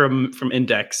Doctor from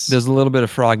Index. There's a little bit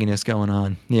of frogginess going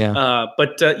on. Yeah.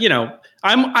 But you know,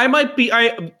 I might be.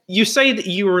 You say that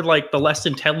you were like the less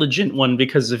intelligent one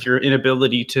because of your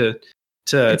inability to.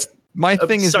 My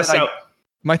thing is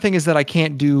that I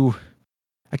can't do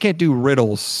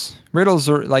riddles. Riddles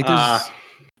are like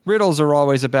riddles are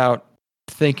always about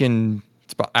thinking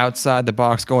outside the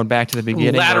box, going back to the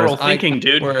beginning. Lateral thinking,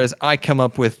 dude. Whereas I come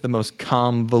up with the most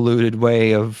convoluted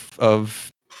way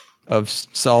of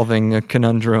solving a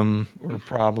conundrum or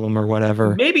problem or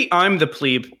whatever. Maybe I'm the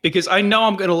plebe because I know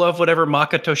I'm gonna love whatever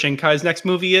Makoto Shinkai's next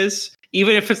movie is,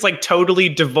 even if it's like totally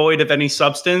devoid of any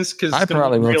substance. Because I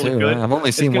probably will really too. good. I've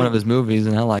only seen one of his movies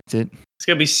and I liked it. It's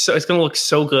gonna be it's gonna look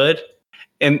so good,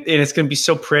 and it's gonna be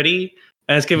so pretty,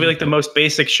 and it's gonna be like the most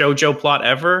basic shoujo plot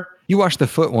ever. You watched the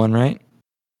Foot one, right?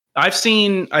 I've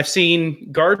seen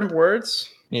Garden Words.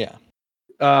 Yeah.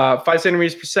 5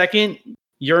 centimeters per second,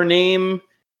 Your Name,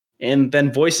 and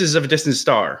then Voices of a Distant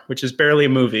Star, which is barely a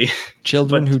movie.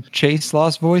 Children Who Chase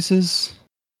Lost Voices?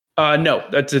 No,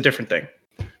 that's a different thing.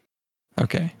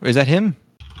 Okay. Is that him?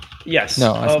 Yes.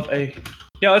 No.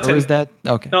 Yeah, that's or him. Is that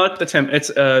okay? No, that's him.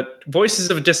 It's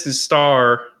Voices of a Distant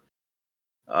Star.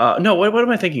 No, what am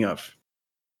I thinking of?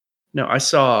 No, I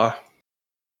saw.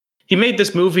 He made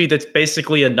this movie that's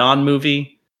basically a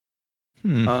non-movie.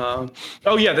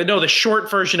 Oh yeah, the short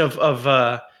version of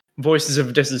Voices of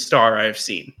a Distant Star I have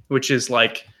seen, which is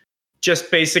like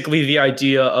just basically the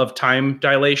idea of time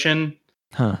dilation,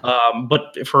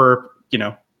 but for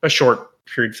a short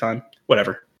period of time,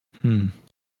 whatever.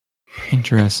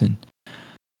 Interesting.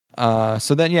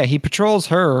 So then he patrols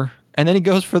her, and then he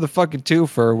goes for the fucking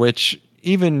twofer, which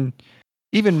even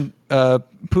Puru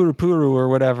Puru or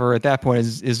whatever at that point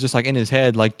is just like in his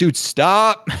head, like, dude,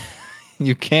 stop.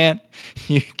 You can't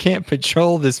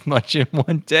patrol this much in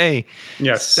one day.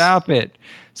 Yes. Stop it.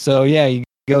 So he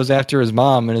goes after his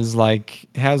mom and is like,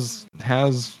 how's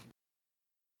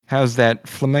that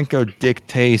flamenco dick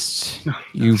taste,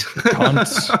 you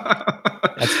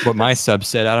cunt? That's what my sub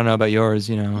said. I don't know about yours,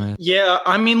 Yeah,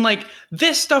 I mean, like,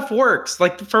 this stuff works.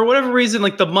 Like, for whatever reason,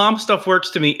 like, the mom stuff works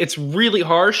to me. It's really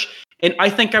harsh, and I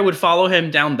think I would follow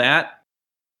him down that.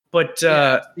 But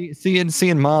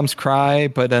seeing moms cry,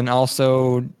 but then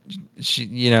also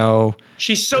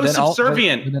she's so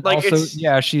subservient.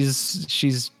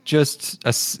 She's just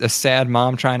a sad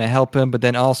mom trying to help him, but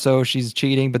then also she's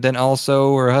cheating, but then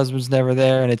also her husband's never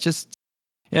there, and it just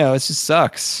it just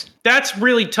sucks. That's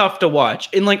really tough to watch,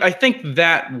 and like I think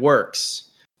that works,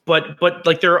 but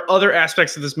like there are other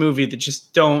aspects of this movie that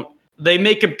just don't. They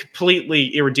make it completely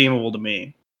irredeemable to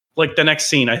me. Like the next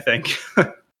scene, I think.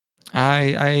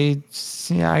 I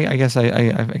guess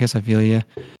I feel you.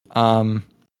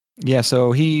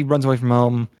 So he runs away from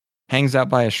home, hangs out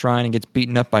by a shrine, and gets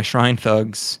beaten up by shrine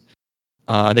thugs.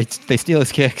 They steal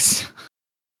his kicks.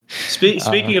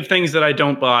 Speaking of things that I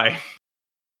don't buy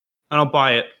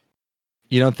it.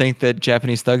 You don't think that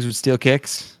Japanese thugs would steal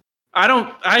kicks? I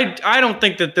don't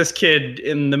think that this kid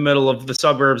in the middle of the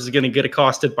suburbs is going to get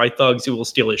accosted by thugs who will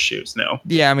steal his shoes. No.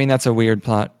 Yeah, I mean that's a weird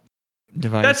plot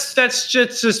device. That's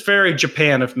just very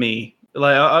Japan of me.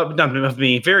 Like not of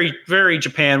me, very very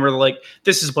Japan. Where like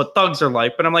this is what thugs are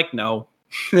like, but I'm like, no,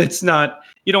 it's not.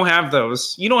 You don't have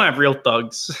those. You don't have real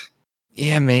thugs.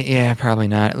 Yeah, yeah, probably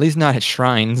not. At least not at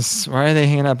shrines. Why are they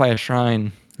hanging out by a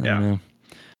shrine? I don't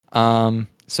know.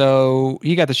 So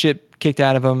he got the shit kicked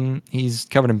out of him. He's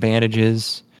covered in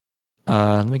bandages.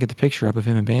 Let me get the picture up of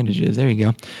him in bandages. There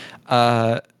you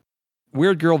go.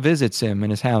 Weird girl visits him in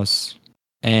his house,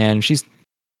 and she's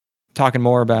talking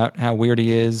more about how weird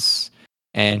he is.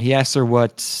 And he asks her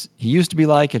what he used to be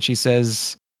like, and she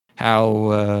says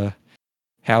how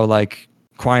like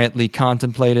quietly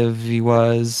contemplative he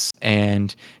was,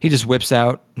 and he just whips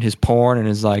out his porn and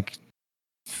is like,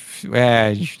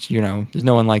 there's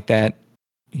no one like that.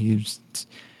 He's,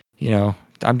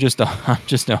 I'm just a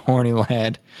horny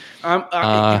lad.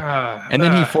 And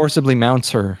then he uh, forcibly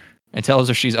mounts her and tells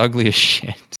her she's ugly as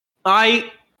shit.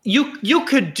 You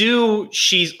could do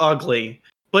she's ugly,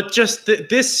 but just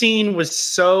this scene was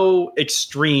so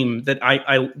extreme that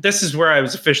I this is where I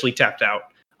was officially tapped out.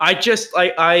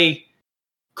 I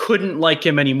couldn't like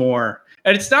him anymore.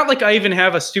 And it's not like I even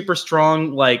have a super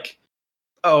strong like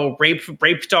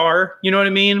rape star, you know what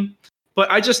I mean? But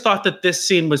I just thought that this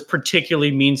scene was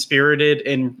particularly mean-spirited,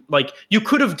 and like you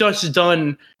could have just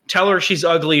done tell her she's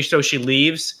ugly so she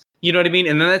leaves. You know what I mean?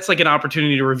 And then that's like an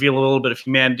opportunity to reveal a little bit of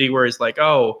humanity where he's like,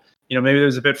 oh, you know, maybe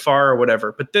there's a bit far or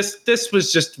whatever. But this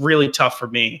was just really tough for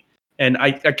me. And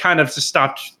I kind of just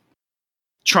stopped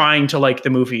trying to like the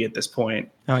movie at this point.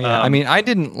 Oh yeah. I mean, I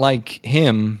didn't like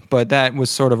him, but that was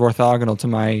sort of orthogonal to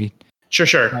my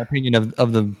my opinion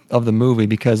of the movie,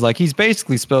 because like he's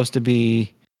basically supposed to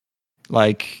be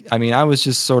like, I mean, I was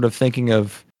just sort of thinking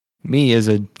of me as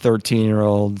a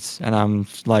 13-year-old, and I'm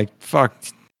like, fuck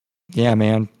yeah,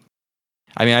 man.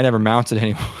 I mean, I never mounted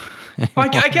anyone.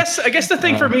 I guess the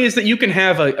thing for me is that you can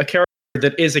have a character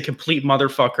that is a complete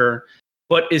motherfucker,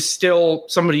 but is still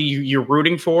somebody you're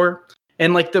rooting for.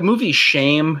 And like the movie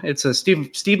Shame, it's a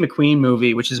Steve McQueen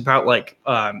movie, which is about like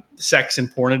sex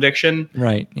and porn addiction.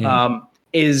 Right. Yeah.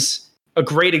 Is a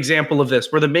great example of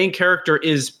this, where the main character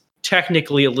is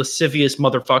technically a lascivious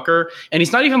motherfucker, and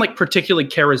he's not even like particularly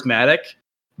charismatic,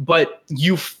 but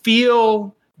you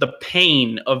feel the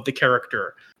pain of the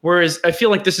character. Whereas I feel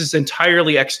like this is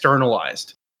entirely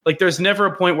externalized. Like there's never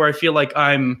a point where I feel like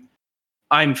I'm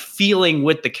feeling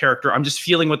with the character. I'm just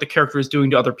feeling what the character is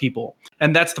doing to other people.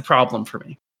 And that's the problem for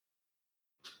me.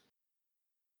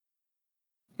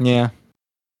 Yeah.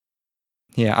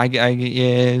 Yeah, I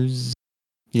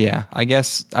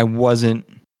guess I wasn't.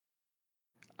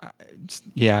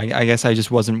 Yeah, I guess I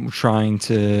just wasn't trying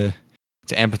to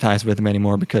empathize with him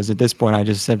anymore, because at this point I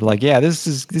just said like, yeah,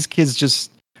 this kid's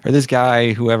just, or this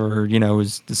guy, whoever, you know,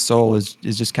 is the soul is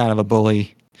just kind of a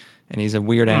bully, and he's a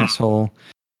weird asshole.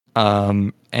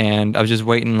 And I was just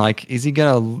waiting, like, is he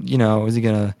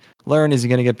gonna learn? Is he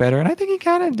gonna get better? And I think he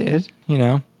kind of did, you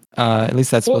know. At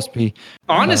least that's supposed to be.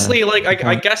 Honestly,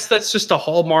 I guess that's just a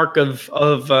hallmark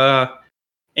of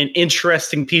an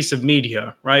interesting piece of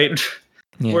media, right?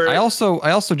 Yeah. I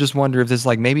also just wonder if this,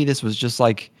 like, maybe this was just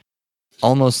like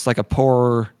almost like a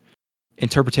poor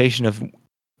interpretation of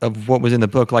what was in the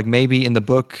book. Like maybe in the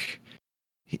book,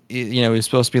 you know, it was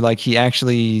supposed to be like he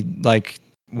actually like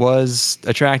was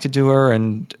attracted to her,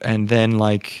 and then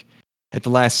like at the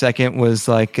last second was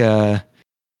like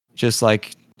just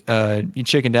like you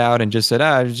chickened out and just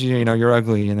said, you know, you're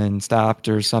ugly, and then stopped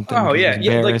or something. Oh yeah,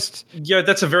 embarrassed. Yeah,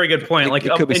 that's a very good point. Like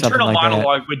internal like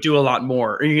monologue would do a lot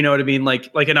more. You know what I mean?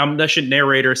 Like an omniscient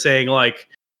narrator saying like,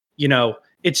 you know,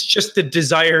 it's just the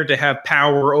desire to have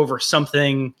power over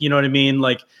something. You know what I mean?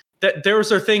 Like that.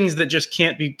 Those are things that just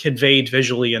can't be conveyed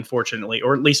visually, unfortunately,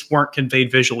 or at least weren't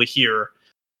conveyed visually here.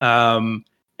 And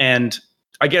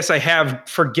I guess I have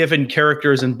forgiven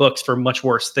characters in books for much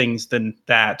worse things than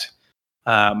that.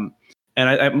 And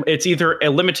it's either a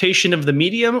limitation of the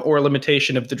medium or a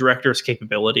limitation of the director's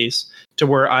capabilities, to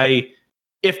where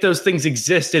if those things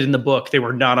existed in the book, they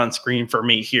were not on screen for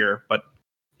me here. But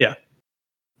yeah.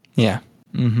 Yeah.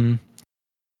 Mm-hmm.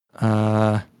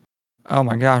 Oh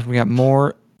my gosh, we got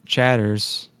more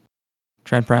chatters.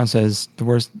 Trent Brown says the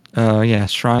worst. Yeah,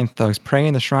 shrine thugs pray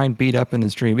in the shrine, beat up in the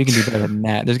street. We can do better than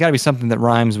that. There's got to be something that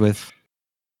rhymes with.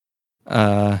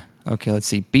 Okay, let's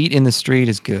see. Beat in the street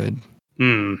is good.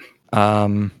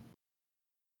 What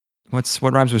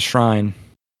rhymes with shrine?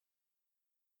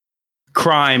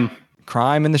 Crime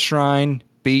in the shrine,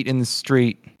 beat in the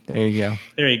street. There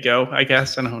you go. I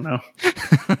guess I don't know.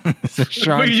 It's a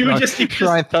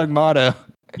shrine thug motto.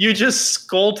 You just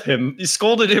scolded him. You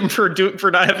scolded him for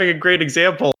not having a great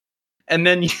example, and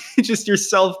then you just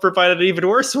yourself provided an even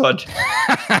worse one.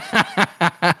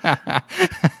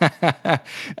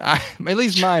 At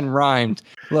least mine rhymed.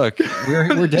 Look,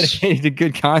 we're dedicated to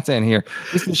good content here.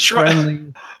 This is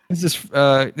friendly.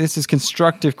 This is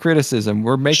constructive criticism.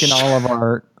 We're making all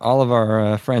of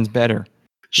our friends better.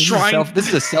 This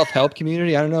is a self-help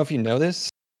community. I don't know if you know this.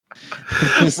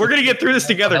 We're gonna get through this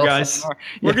together, guys.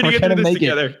 We're gonna get through this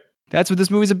together. That's what this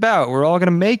movie's about. We're all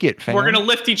gonna make it, fam. We're gonna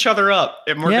lift each other up,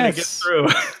 and we're gonna get through.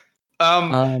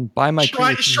 Buy my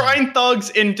shrine thugs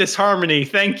in disharmony.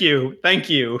 Thank you. I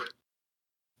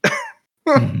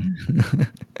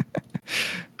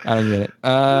don't get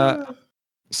it.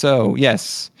 So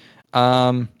yes,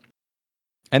 and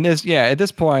this, at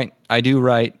this point, I do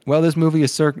write. Well, this movie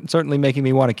is certainly making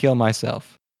me want to kill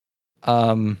myself.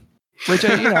 Which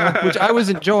I was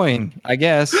enjoying, I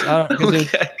guess.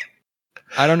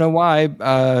 I don't know why.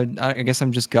 I guess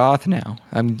I'm just goth now.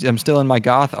 I'm still in my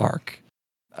goth arc.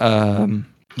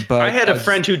 But I had a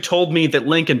friend who told me that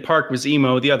Linkin Park was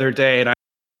emo the other day, and I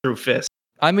threw fists.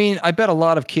 I mean, I bet a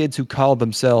lot of kids who call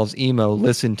themselves emo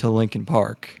listen to Linkin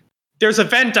Park. There's a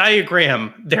Venn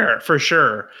diagram there for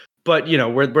sure, but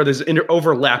where there's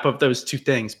overlap of those two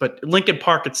things. But Linkin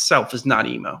Park itself is not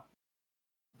emo.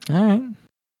 All right.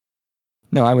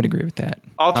 No, I would agree with that.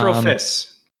 I'll throw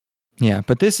fists. Yeah,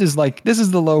 but this is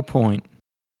the low point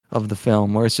of the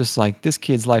film, where it's just like, this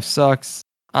kid's life sucks.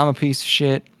 I'm a piece of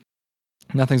shit.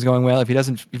 Nothing's going well. If he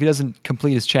doesn't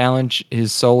complete his challenge,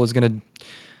 his soul is gonna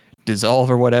dissolve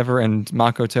or whatever, and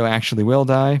Makoto actually will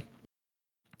die.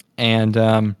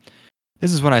 And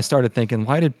this is when I started thinking,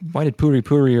 why did Puri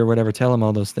Puri or whatever tell him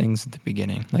all those things at the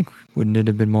beginning? Like, wouldn't it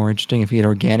have been more interesting if he had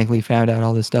organically found out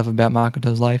all this stuff about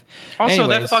Makoto's life? Also,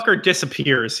 Anyways, that fucker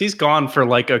disappears. He's gone for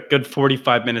like a good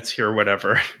 45 minutes here or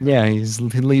whatever. Yeah, he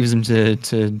leaves him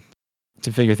to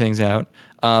figure things out.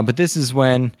 But this is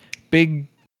when big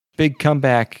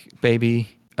comeback,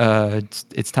 baby.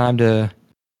 It's time to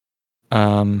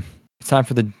it's time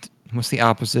for what's the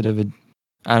opposite of it?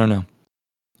 I don't know.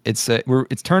 It's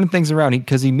turning things around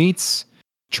because he meets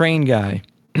Train Guy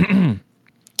in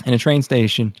a train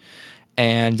station,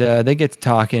 and they get to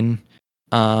talking.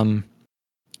 And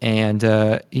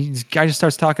guy just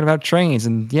starts talking about trains,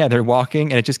 and yeah, they're walking,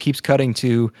 and it just keeps cutting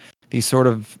to these sort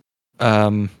of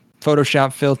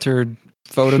Photoshop filtered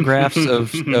photographs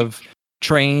of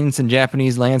trains and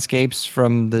Japanese landscapes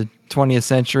from the 20th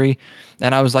century.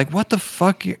 And I was like, what the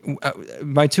fuck?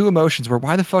 My two emotions were,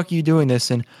 why the fuck are you doing this?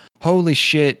 And holy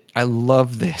shit, I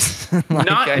love this.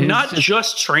 Not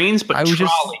just trains, but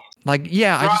trolleys. I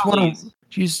just want to.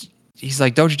 He's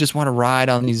like, don't you just want to ride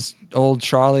on these old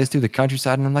trolleys through the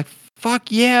countryside? And I'm like,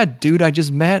 fuck yeah, dude, I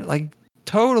just met, like,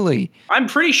 totally. I'm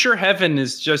pretty sure heaven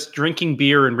is just drinking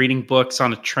beer and reading books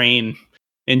on a train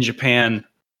in Japan.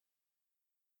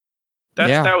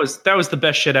 That was the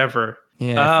best shit ever.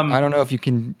 Yeah, I don't know if you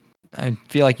can. I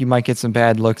feel like you might get some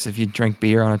bad looks if you drink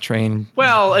beer on a train.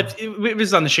 Well, it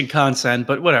was on the Shinkansen,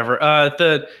 but whatever.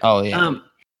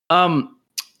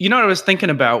 You know what I was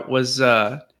thinking about was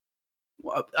the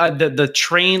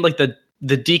train, like the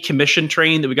decommissioned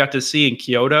train that we got to see in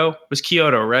Kyoto. It was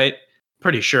Kyoto, right?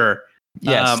 Pretty sure.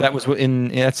 Yes, that's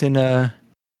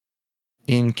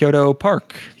in Kyoto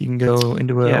Park. You can go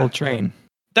into an old train.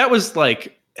 That was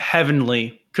like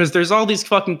heavenly. Because there's all these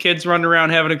fucking kids running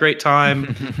around having a great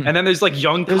time, and then there's like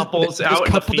young couples out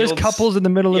in the fields. There's couples in the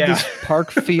middle of this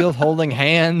park field holding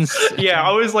hands. Yeah,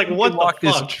 I was like, "What the fuck?"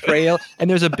 This trail, and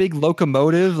there's a big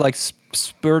locomotive like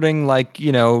spurting like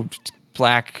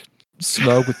black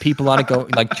smoke with people on it, go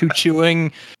like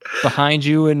chewing behind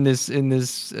you in this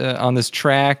on this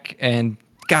track, and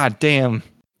god damn,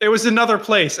 it was another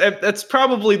place. That's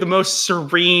probably the most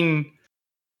serene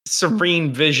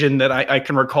vision that I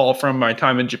can recall from my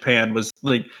time in Japan, was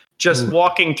like just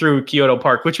walking through Kyoto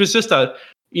Park, which was just a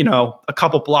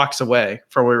couple blocks away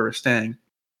from where we were staying.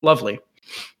 Lovely.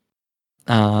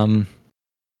 What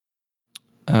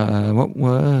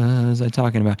was I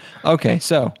talking about? Okay,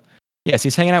 so yes,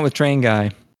 he's hanging out with Train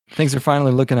Guy. Things are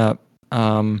finally looking up.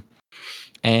 And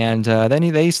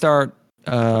then they start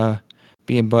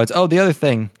being buds. Oh, the other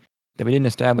thing that we didn't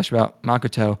establish about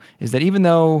Makoto is that even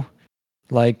though,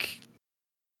 like,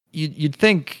 you'd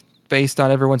think, based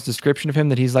on everyone's description of him,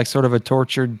 that he's like sort of a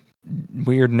tortured,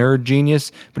 weird nerd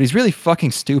genius, but he's really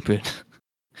fucking stupid.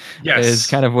 Yes, is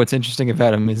kind of what's interesting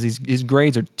about him. Is his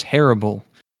grades are terrible.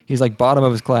 He's like bottom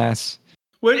of his class.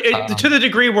 Well, to the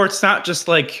degree where it's not just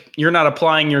like you're not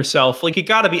applying yourself. Like, you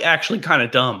got to be actually kind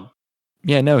of dumb.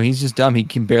 Yeah, no, he's just dumb. He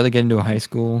can barely get into a high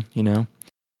school,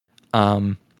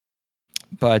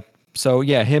 But so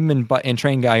yeah, him and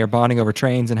Train Guy are bonding over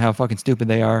trains and how fucking stupid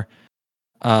they are.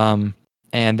 And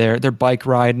they're bike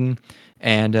riding,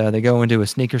 and they go into a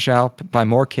sneaker shop, buy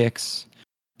more kicks.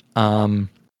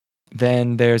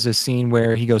 Then there's a scene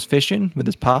where he goes fishing with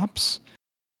his pops.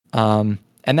 And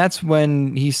that's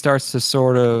when he starts to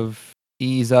sort of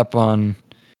ease up on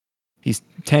these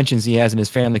tensions he has in his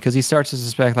family, because he starts to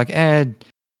suspect, like,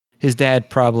 his dad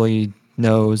probably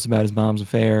knows about his mom's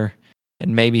affair,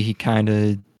 and maybe he kind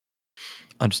of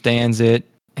understands it,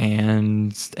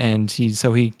 and that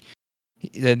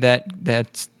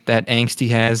angst he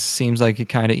has seems like it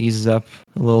kind of eases up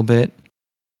a little bit.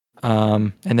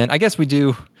 And then I guess we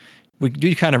do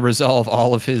kind of resolve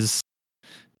all of his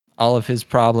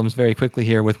problems very quickly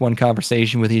here with one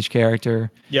conversation with each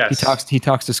character. Yes. He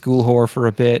talks to School Whore for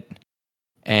a bit,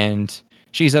 and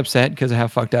she's upset because of how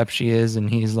fucked up she is, and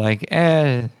he's like,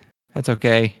 that's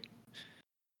okay.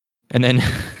 And then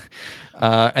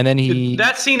And then he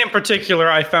That scene in particular,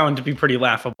 I found to be pretty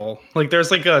laughable. Like, there's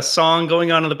like a song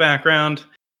going on in the background,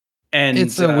 and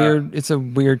it's a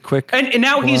weird quick. And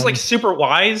now he's one. like super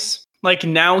wise. Like,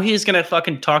 now he's gonna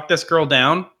fucking talk this girl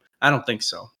down. I don't think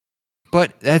so.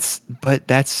 But that's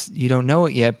you don't know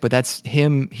it yet. But that's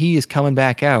him. He is coming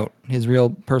back out, his real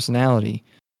personality.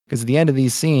 Because at the end of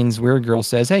these scenes, Weird Girl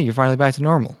says, "Hey, you're finally back to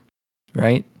normal,"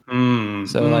 right?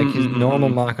 So like his normal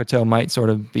Makoto might sort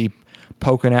of be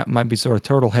poking out, might be sort of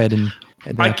turtle head, and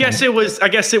I guess it was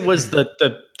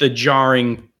the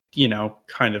jarring,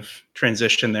 kind of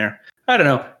transition there. I don't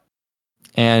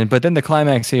know. But then the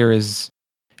climax here is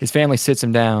his family sits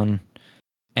him down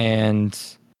and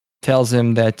tells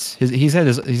him that he's had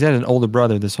an older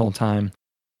brother this whole time.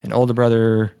 An older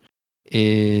brother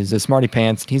is a smarty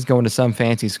pants. He's going to some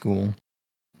fancy school,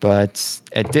 but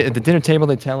at the dinner table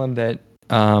they tell him that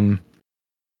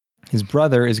his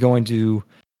brother is going to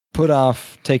put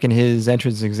off taking his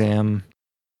entrance exam,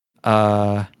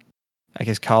 I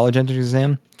guess college entrance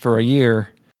exam, for a year,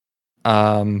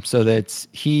 so that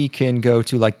he can go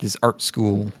to like this art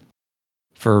school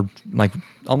for like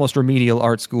almost remedial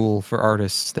art school for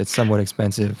artists that's somewhat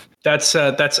expensive. That's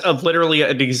literally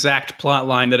an exact plot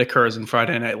line that occurs in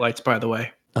Friday Night Lights, by the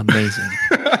way. Amazing.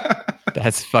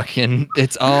 That's fucking,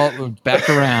 it's all back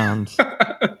around.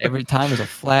 Every time is a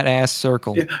flat ass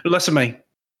circle. Listen to me.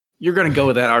 You're going to go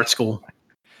to that art school.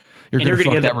 You're going to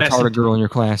fuck get that the best retarded girl in your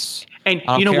class. And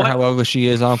I you don't know care what? how ugly she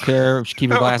is. I don't care if she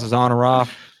keeps her glasses on or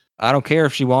off. I don't care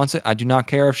if she wants it. I do not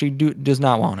care if she does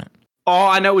not want it.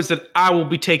 All I know is that I will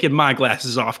be taking my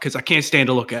glasses off because I can't stand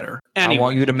to look at her. Anyway. I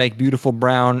want you to make beautiful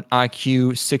brown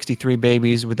IQ 63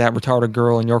 babies with that retarded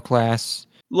girl in your class.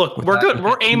 Look, we're good.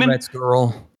 We're aiming.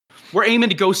 Girl. We're aiming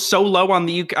to go so low on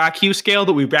the IQ scale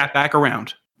that we wrap back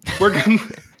around. We're going.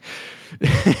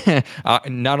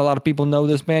 Not a lot of people know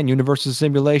this, man. Universal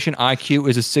simulation. IQ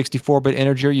is a 64-bit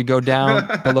integer. You go down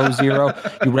below 0.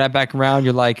 You wrap back around.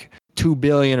 You're like 2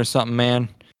 billion or something, man.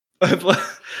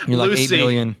 You're like Lucy, 8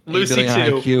 billion. Lucy 8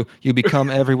 billion too. IQ. You become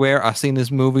everywhere. I've seen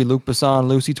this movie, Luc Besson,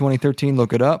 Lucy 2013.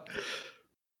 Look it up.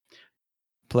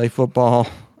 Play football.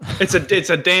 It's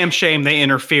a damn shame they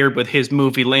interfered with his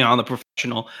movie Leon the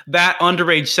Professional. That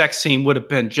underage sex scene would have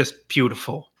been just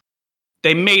beautiful.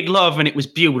 They made love and it was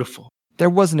beautiful. There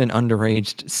wasn't an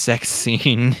underage sex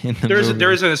scene in the movie.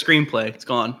 There isn't a screenplay. It's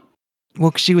gone.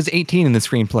 Well, she was 18 in the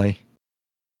screenplay.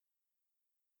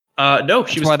 No,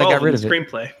 she was why they 12 got rid in the of it.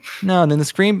 screenplay. No, and then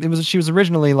she was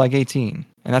originally like 18,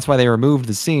 and that's why they removed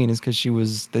the scene, is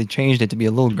because they changed it to be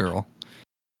a little girl.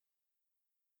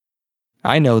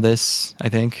 I know this, I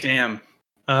think. Damn.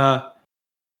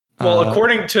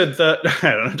 According to the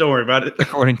I don't know, don't worry about it.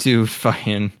 According to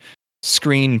fucking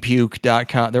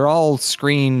screenpuke.com, they're all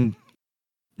screen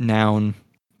noun.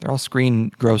 They're all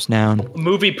screen gross noun.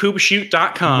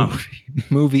 Moviepoopshoot.com.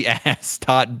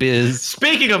 Movieass.biz.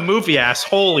 Speaking of movie ass,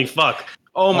 holy fuck.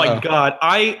 Oh my god.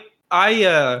 I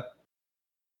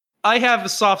have a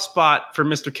soft spot for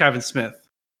Mr. Kevin Smith.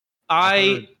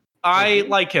 I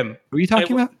like him. Who are you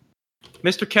talking about?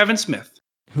 Mr. Kevin Smith.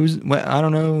 I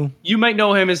don't know. You might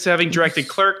know him as having directed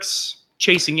Clerks,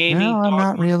 Chasing Amy. No, I'm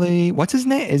not really. What's his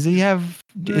name? Is it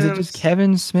just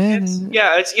Kevin Smith?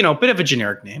 It's a bit of a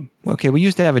generic name. Okay, we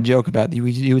used to have a joke about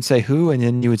you would say who, and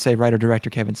then you would say writer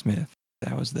director Kevin Smith.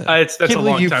 That was the. That's a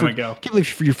long time ago. Can't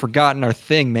believe you've forgotten our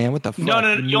thing, man. What the fuck?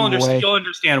 No. You'll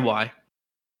understand why.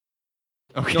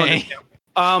 Okay.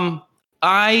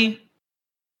 I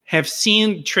have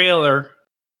seen the trailer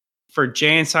for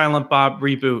Jay and Silent Bob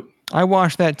reboot. I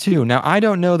watched that too. Now I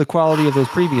don't know the quality of those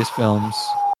previous films.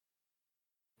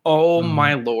 Oh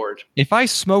my lord! If I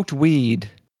smoked weed,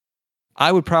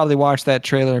 I would probably watch that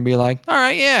trailer and be like, "All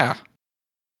right, yeah."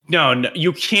 No,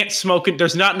 you can't smoke it.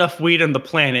 There's not enough weed on the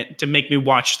planet to make me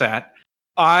watch that.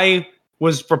 I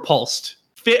was repulsed.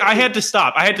 I had to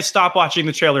stop. I had to stop watching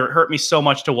the trailer. It hurt me so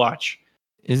much to watch.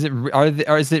 Is it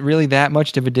really that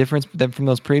much of a difference from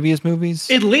those previous movies?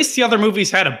 At least the other movies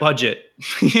had a budget.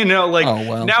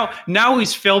 Now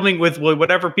he's filming with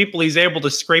whatever people he's able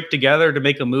to scrape together to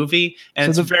make a movie, and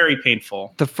it's very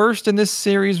painful. The first in this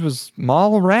series was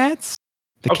Mallrats.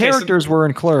 The characters were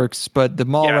in Clerks, but the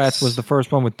Mallrats was the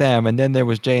first one with them, and then there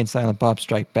was Jay and Silent Bob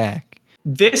Strike Back.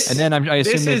 This is in the movies.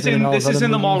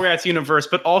 Mallrats universe,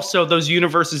 but also those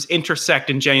universes intersect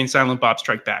in Jay and Silent Bob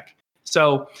Strike Back.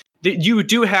 So you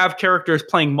do have characters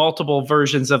playing multiple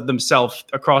versions of themselves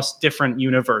across different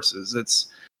universes.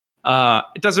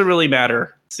 It doesn't really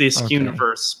matter. It's this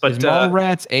universe. But is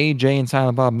Mallrats a Jay and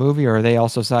Silent Bob movie, or are they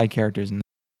also side characters in?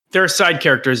 There are side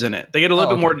characters in it. They get a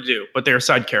little bit more to do, but they're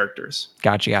side characters.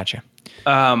 Gotcha.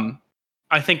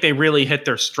 I think they really hit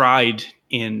their stride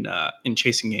in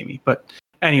Chasing Amy. But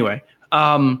anyway,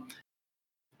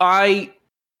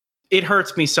 it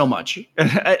hurts me so much.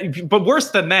 But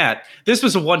worse than that, this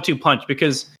was a 1-2 punch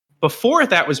because before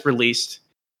that was released,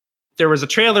 there was a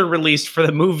trailer released for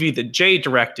the movie that Jay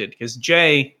directed, because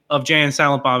Jay of Jay and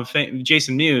Silent Bob fame,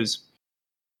 Jason Mewes,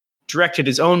 directed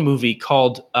his own movie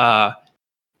called what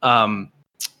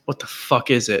the fuck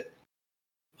is it?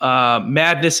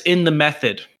 Madness in the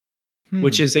Method,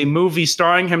 which is a movie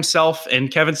starring himself and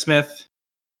Kevin Smith,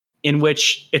 in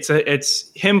which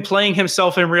it's him playing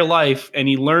himself in real life, and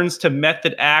he learns to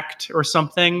method act or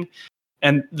something.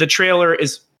 And the trailer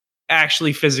is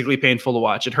actually physically painful to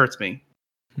watch. It hurts me.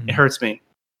 It hurts me.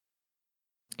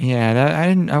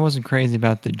 Yeah, I wasn't crazy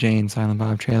about the Jay and Silent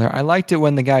Bob trailer. I liked it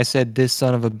when the guy said, "This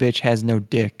son of a bitch has no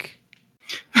dick."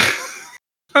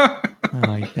 I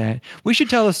like that. We should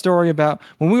tell a story about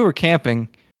when we were camping.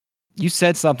 You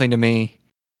said something to me,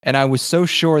 and I was so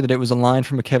sure that it was a line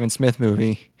from a Kevin Smith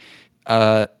movie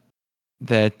that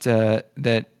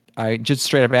I just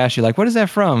straight up asked you, like, "What is that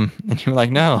from?" And you were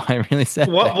like, "No, I really said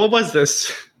that." What was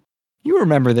this? You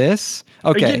remember this?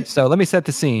 Okay, so let me set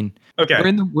the scene. Okay.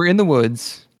 We're in the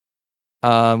woods.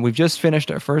 We've just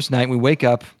finished our first night. We wake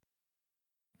up.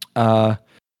 We're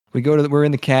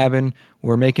in the cabin.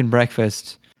 We're making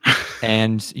breakfast,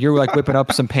 and you're like whipping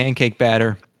up some pancake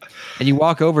batter, and you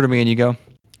walk over to me and you go, "Have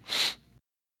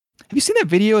you seen that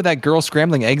video of that girl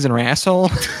scrambling eggs in her asshole?"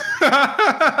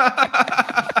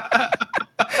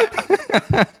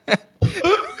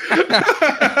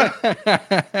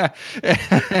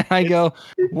 I go,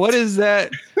 "What is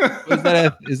that?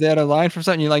 Is that a line from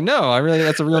something?" You're like, "No,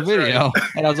 that's a real video." Right.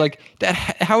 And I was like,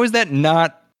 how is that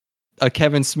not a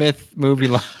Kevin Smith movie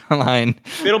line?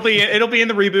 It'll be in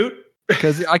the reboot.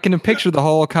 Because I can picture the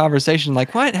whole conversation,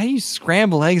 like, what? How do you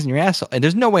scramble eggs in your asshole? And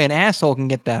there's no way an asshole can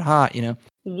get that hot, you know?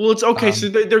 Well, it's okay. So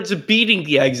there's a beating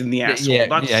the eggs in the asshole,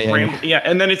 not scrambling. Yeah,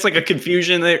 and then it's like a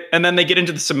confusion there, and then they get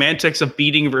into the semantics of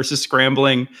beating versus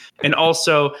scrambling, and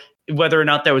also whether or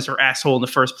not that was her asshole in the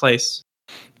first place.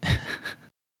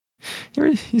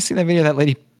 You see that video of that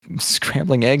lady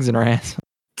scrambling eggs in her asshole?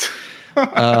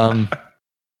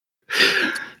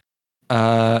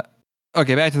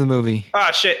 Okay, back to the movie.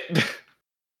 Ah, shit.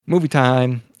 Movie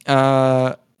time.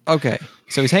 Okay,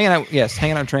 so he's hanging out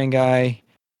with Train Guy.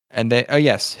 And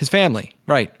his family,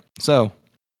 right? So,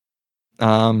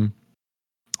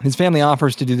 his family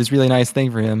offers to do this really nice thing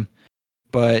for him,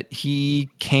 but he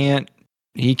can't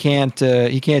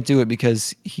do it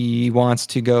because he wants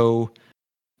to go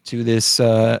to this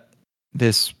pub.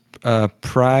 It's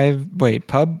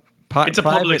a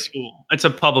public school. It's a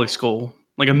public school,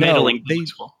 like a middling public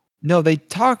school. No, they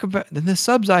talk about the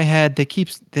subs I had. They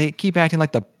keep acting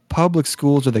like the public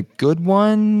schools are the good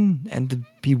one,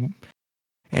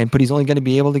 but he's only going to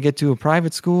be able to get to a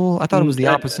private school. I thought it was the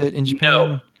opposite in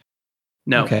Japan.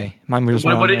 No. Okay, mine was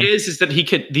wrong. What it is that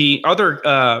the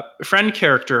other friend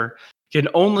character can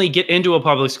only get into a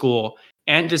public school,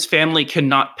 and his family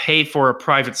cannot pay for a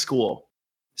private school.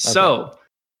 Okay. So,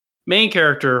 main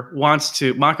character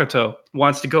Makoto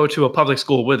wants to go to a public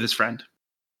school with his friend.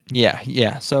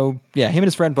 Yeah. So, him and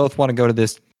his friend both want to go to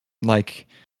this, like,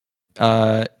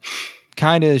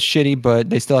 kind of shitty, but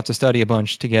they still have to study a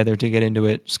bunch together to get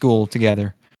into school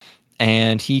together.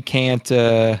 And he can't,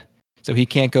 so he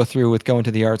can't go through with going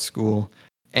to the art school.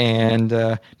 And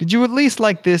did you at least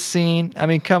like this scene? I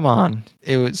mean, come on.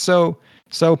 It was so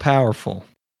powerful.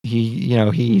 He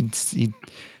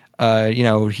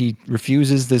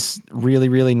refuses this really,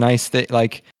 really nice thing.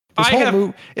 Like, this whole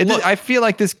movie, I feel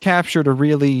like this captured a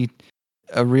really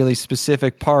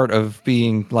specific part of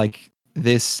being like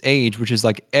this age, which is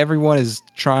like everyone is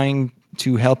trying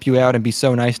to help you out and be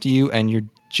so nice to you, and you're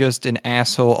just an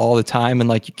asshole all the time, and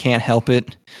like you can't help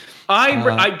it.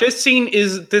 This scene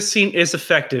is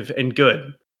effective and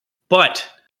good, but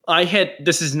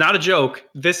this is not a joke.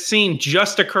 This scene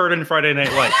just occurred in Friday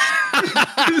Night Lights.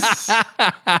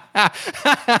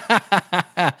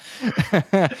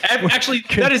 Actually,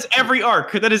 that is every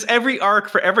arc. That is every arc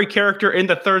for every character in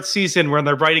the third season where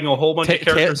they're writing a whole bunch of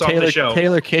characters off the show.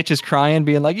 Taylor Kitsch is crying,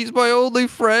 being like, "He's my only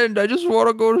friend. I just want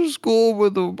to go to school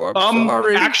with him. I'm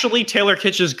sorry." Actually, Taylor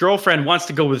Kitsch's girlfriend wants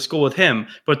to go to school with him,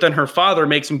 but then her father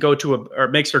makes her go to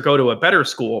a better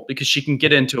school because she can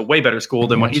get into a way better school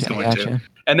than what he's going to.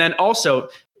 And then also,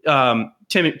 Tim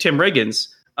Riggins,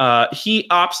 he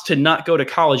opts to not go to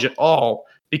college at all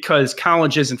because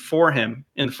college isn't for him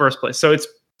in the first place. So it's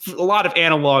a lot of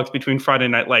analogs between Friday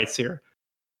Night Lights here.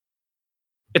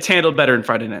 It's handled better in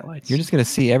Friday Night Lights. You're just going to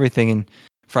see everything in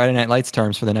Friday Night Lights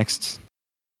terms for the next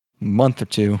month or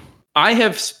two. I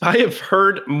have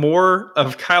heard more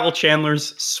of Kyle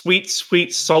Chandler's sweet,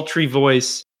 sweet, sultry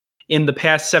voice in the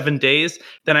past 7 days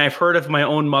than I've heard of my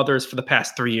own mother's for the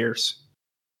past 3 years.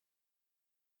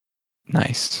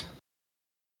 Nice.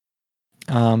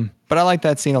 But I like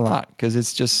that scene a lot because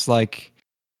it's just like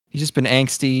he's just been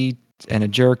angsty and a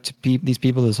jerk to these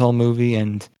people this whole movie,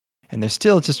 and they're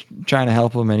still just trying to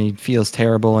help him, and he feels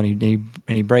terrible, and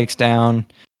he breaks down.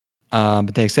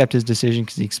 But they accept his decision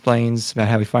because he explains about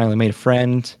how he finally made a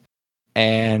friend,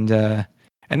 and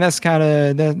that's kind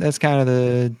of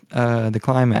the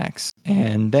climax.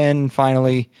 And then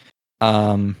finally,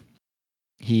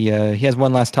 he has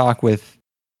one last talk with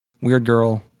Weird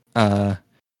Girl,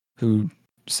 who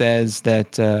says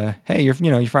that hey, you're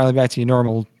finally back to your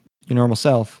normal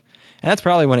self, and that's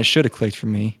probably when it should have clicked for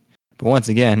me. But once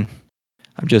again,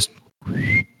 I'm just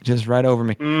right over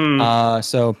me.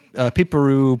 So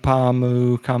Piparu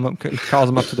Pamu calls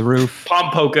him up to the roof.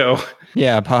 Pompoko.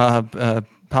 Yeah,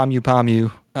 Pamu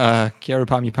Kieru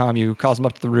Pamu calls him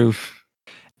up to the roof,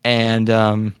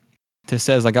 and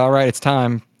says like, all right, it's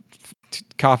time.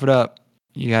 Cough it up.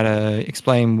 You gotta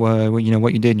explain what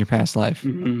you did in your past life.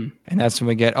 Mm-hmm. And that's when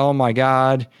we get, oh my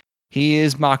God, he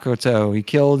is Makoto. He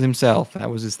killed himself. That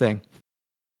was his thing.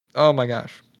 Oh my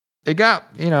gosh. It got,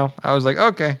 I was like,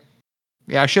 okay.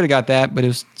 Yeah, I should have got that, but it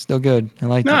was still good. I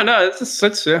liked it. No,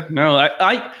 that's no.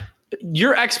 I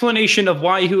your explanation of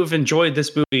why you have enjoyed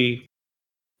this movie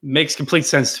makes complete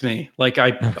sense to me. Like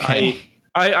Okay.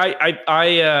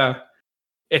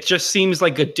 it just seems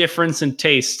like a difference in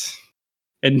taste,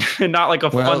 and not like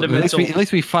a fundamental. At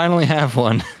least we finally have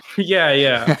one.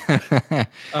 Yeah.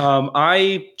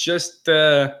 I just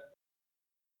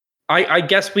I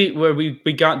guess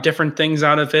we got different things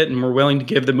out of it, and we're willing to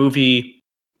give the movie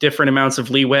different amounts of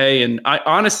leeway. And I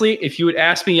honestly, if you had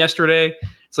asked me yesterday,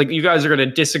 it's like you guys are going to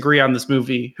disagree on this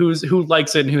movie. Who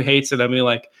likes it and who hates it? I mean,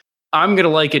 like, I'm going to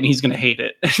like it and he's going to hate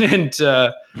it. And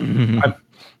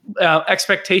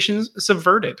expectations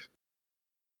subverted.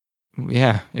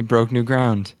 Yeah, it broke new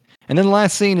ground. And then the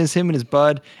last scene is him and his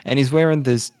bud, and he's wearing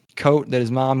this coat that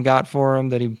his mom got for him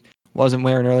that he wasn't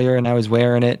wearing earlier, and now he's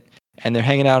wearing it. And they're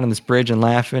hanging out on this bridge and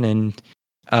laughing,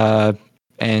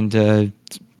 and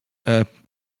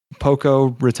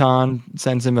Poco Raton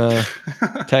sends him a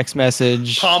text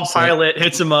message. Palm Pilot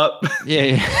hits him up.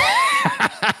 Yeah.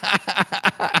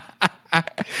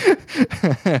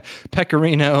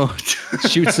 Pecorino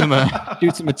shoots him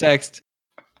a text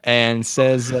and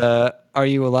says, "Are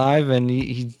you alive?" And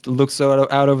he looks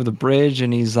out over the bridge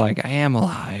and he's like, "I am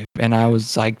alive." And I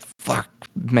was like, "Fuck,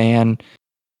 man,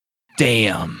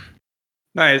 damn."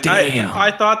 Nice. Damn. I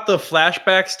thought the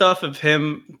flashback stuff of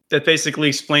him that basically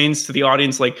explains to the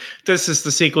audience, like, this is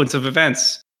the sequence of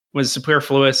events, was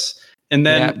superfluous. And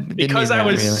then because I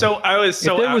was so out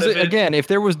of it. Again, if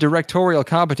there was directorial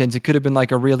competence, it could have been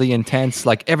like a really intense,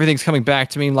 like everything's coming back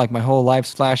to me, like my whole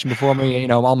life's flashing before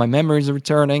me, all my memories are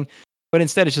returning. But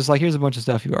instead, it's just like, here's a bunch of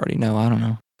stuff you already know. I don't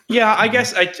know. Yeah, I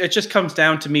guess it just comes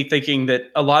down to me thinking that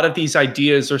a lot of these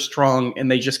ideas are strong and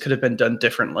they just could have been done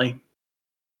differently.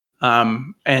 I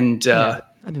think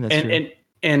that's true.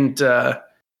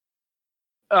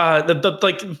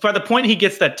 By the point he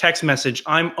gets that text message,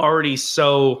 I'm already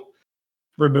so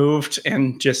removed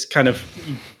and just kind of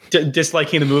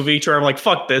disliking the movie to where I'm like,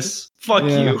 fuck this, fuck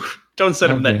you, don't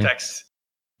send him that text.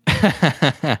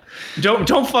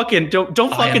 don't fucking send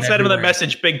him that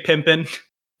message, big pimpin'.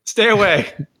 Stay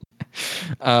away.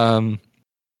 I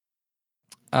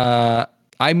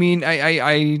mean,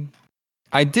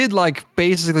 I did like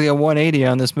basically a 180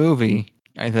 on this movie.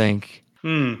 I think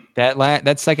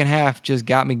that second half just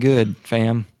got me good,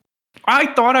 fam.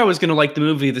 I thought I was gonna like the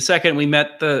movie the second we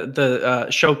met the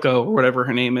Shoko or whatever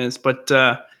her name is, but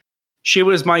she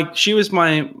was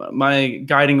my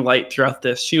guiding light throughout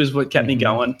this. She was what kept me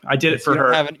going. I did it for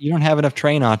her. You don't have enough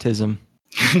train autism.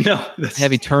 No, I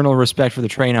have eternal respect for the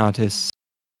train autists.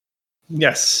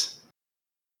 Yes.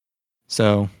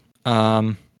 So,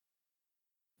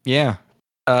 yeah.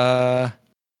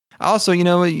 Also, you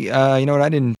know what I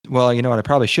didn't. Well, you know what I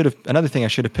probably should have. Another thing I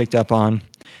should have picked up on.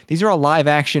 These are all live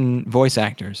action voice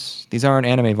actors. These aren't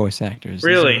anime voice actors.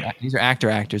 Really? These are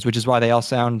actors, which is why they all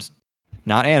sound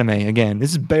not anime. Again,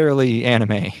 this is barely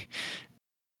anime.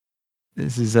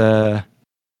 This is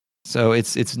so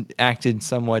it's acted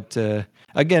somewhat.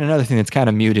 Again, another thing that's kind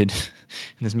of muted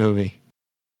in this movie.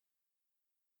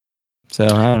 So I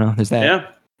don't know. There's that. Yeah.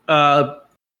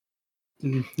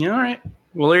 Yeah. All right.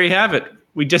 Well, there you have it.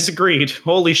 We disagreed.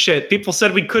 Holy shit! People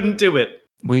said we couldn't do it.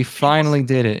 We finally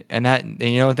did it, and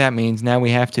you know what that means? Now we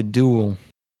have to duel.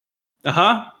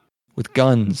 Uh-huh. With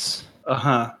guns.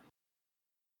 Uh-huh.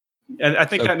 And I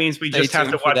think So that means we stay just have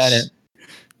to tuned for watch. that.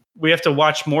 We have to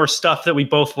watch more stuff that we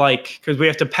both like because we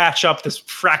have to patch up this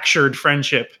fractured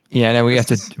friendship. Yeah, now we have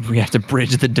to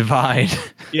bridge the divide.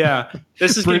 Yeah,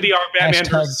 this is going to be our Batman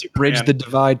Hashtag versus Superman. bridge the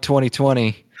divide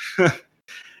 2020.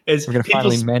 Is We're gonna people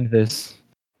finally mend this.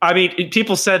 I mean,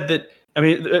 people said that. I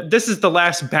mean, this is the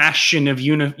last bastion of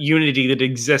unity that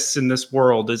exists in this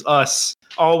world. Is us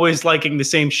always liking the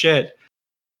same shit.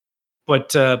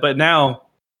 But now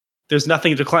there's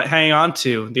nothing to hang on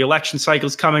to. The election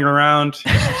cycle's coming around.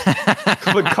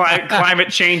 Climate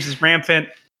change is rampant,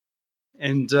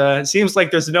 and it seems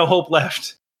like there's no hope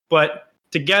left. But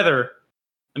together,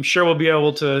 I'm sure we'll be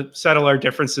able to settle our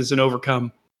differences and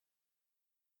overcome.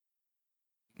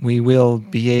 We will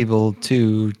be able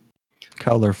to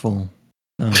colorful.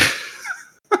 No.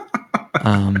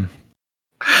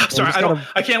 Sorry,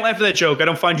 I can't laugh at that joke. I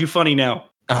don't find you funny now.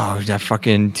 Oh, that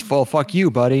fucking fuck you,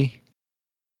 buddy.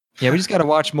 Yeah, we just got to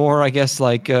watch more, I guess,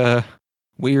 like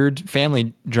weird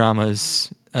family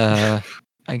dramas. I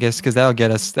guess because that'll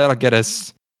get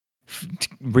us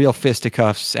real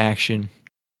fisticuffs action.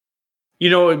 You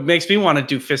know, it makes me want to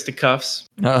do fisticuffs.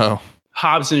 Oh,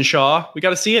 Hobbs and Shaw. We got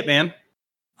to see it, man.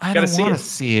 I Gotta don't see want it. to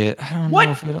see it. I don't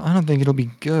What? know. I don't think it'll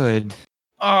be good.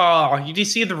 Oh, did you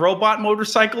see the robot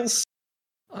motorcycles?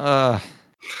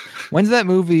 When's that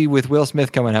movie with Will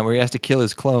Smith coming out where he has to kill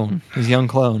his clone, his young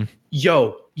clone?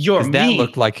 Yo, you're 'Cause me. that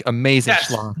looked like amazing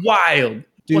That's schlong. wild.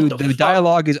 Dude, What the fuck?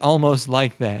 dialogue is almost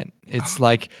like that. It's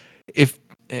like if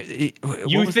You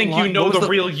think you know the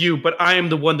real you, but I am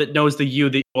the one that knows the you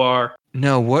that you are.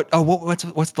 No, what? Oh,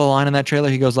 what's the line in that trailer?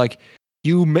 He goes like,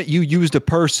 "You used a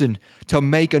person to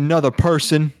make another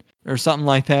person," or something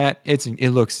like that. It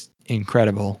looks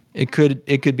incredible. It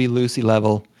could be Lucy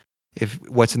level if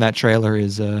what's in that trailer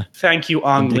is Thank you,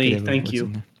 Ong Lee. indicative of Thank what's you.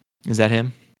 in there. Is that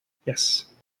him? Yes.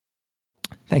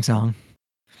 Thanks, Ong.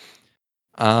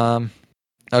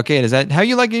 Okay, is that how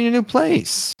you like in your new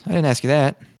place? I didn't ask you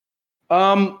that.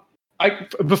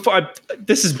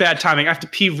 This is bad timing. I have to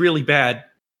pee really bad.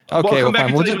 Okay, come well, back fine.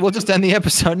 and We'll tell just, you- we'll just end the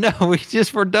episode. No,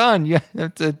 we're done. You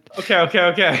have to.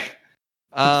 Okay.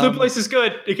 The place is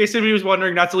good. In case anybody was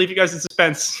wondering, not to leave you guys in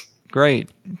suspense. Great.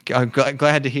 I'm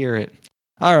glad to hear it.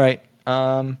 All right.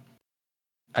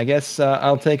 I guess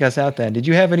I'll take us out then. Did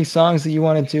you have any songs that you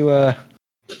wanted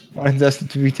us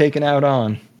to be taken out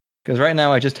on? Because right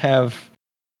now I just have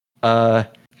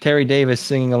Terry Davis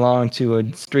singing along to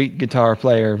a street guitar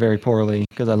player very poorly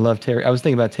because I love Terry. I was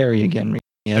thinking about Terry again,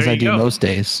 as There I you do go. most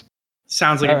days.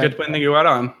 Sounds like All a right. good thing to go out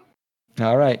on.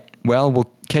 All right. Well,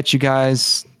 we'll catch you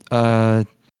guys on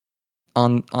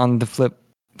the flip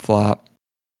flop.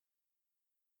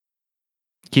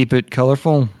 Keep it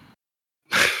colorful.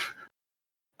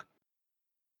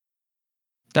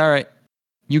 All right.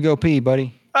 You go pee,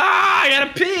 buddy. I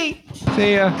gotta pee.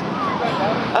 See ya.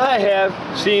 I have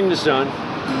seen the sun.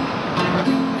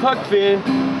 Huck Finn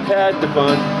had the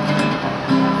fun.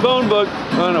 Phone book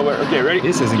unaware. Okay, ready?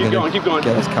 This isn't keep gonna going. Keep going.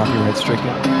 get us copyright stricken.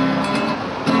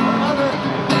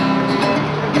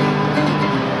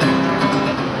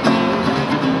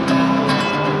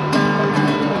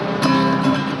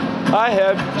 I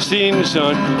have seen the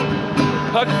sun.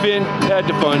 Huck Finn had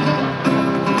the fun.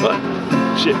 What?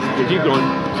 Shit. Okay, keep going.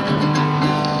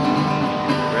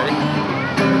 Ready?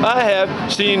 I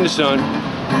have seen the sun.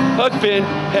 Huck Finn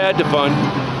had the fun.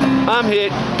 I'm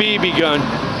hit. BB gun.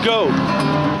 Go.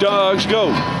 Dogs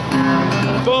go.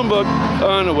 Phone book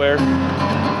unaware.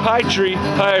 High tree.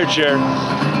 Higher chair.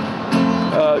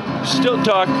 Still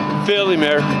talk. Philly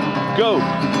mare. Go.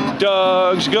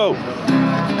 Dogs go.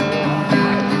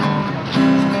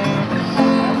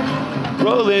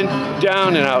 Rolling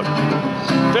down and out.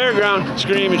 Fairground,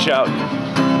 scream and shout.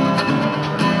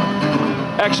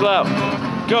 Axle out.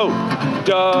 Go.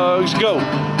 Dogs go.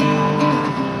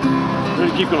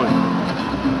 Ready, keep going.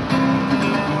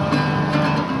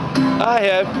 I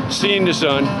have seen the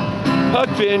sun. Huck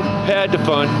Finn had the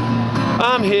fun.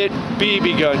 I'm hit.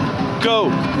 BB gun. Go.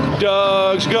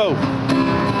 Dogs go.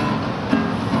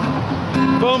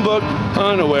 Phone book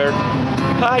unaware.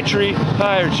 High tree,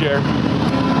 higher chair.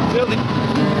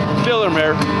 Filler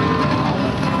mare.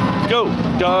 Go.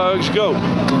 Dogs go.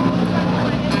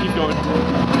 Keep going.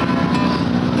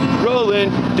 Rolling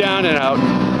down and out.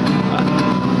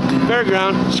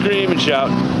 Fairground, scream and shout.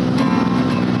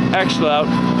 Axle out.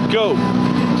 Go.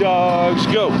 Dogs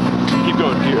go. Keep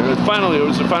going. Finally, it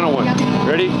was the final one.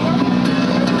 Ready?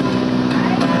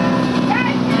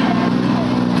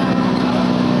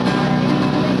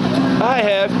 I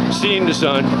have seen the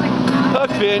sun. Huck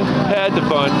Finn had the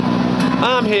fun.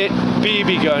 I'm hit.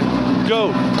 BB gun.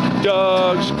 Go.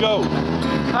 Dogs go.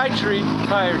 High tree.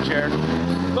 Higher chair.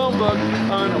 Phone book,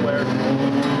 unaware.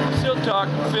 Still talk,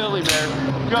 Philly bear.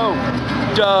 Go,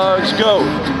 dogs, go.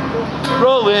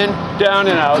 Roll in, down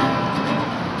and out.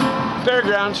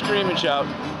 Fairground, scream and shout.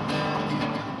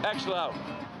 Axel out.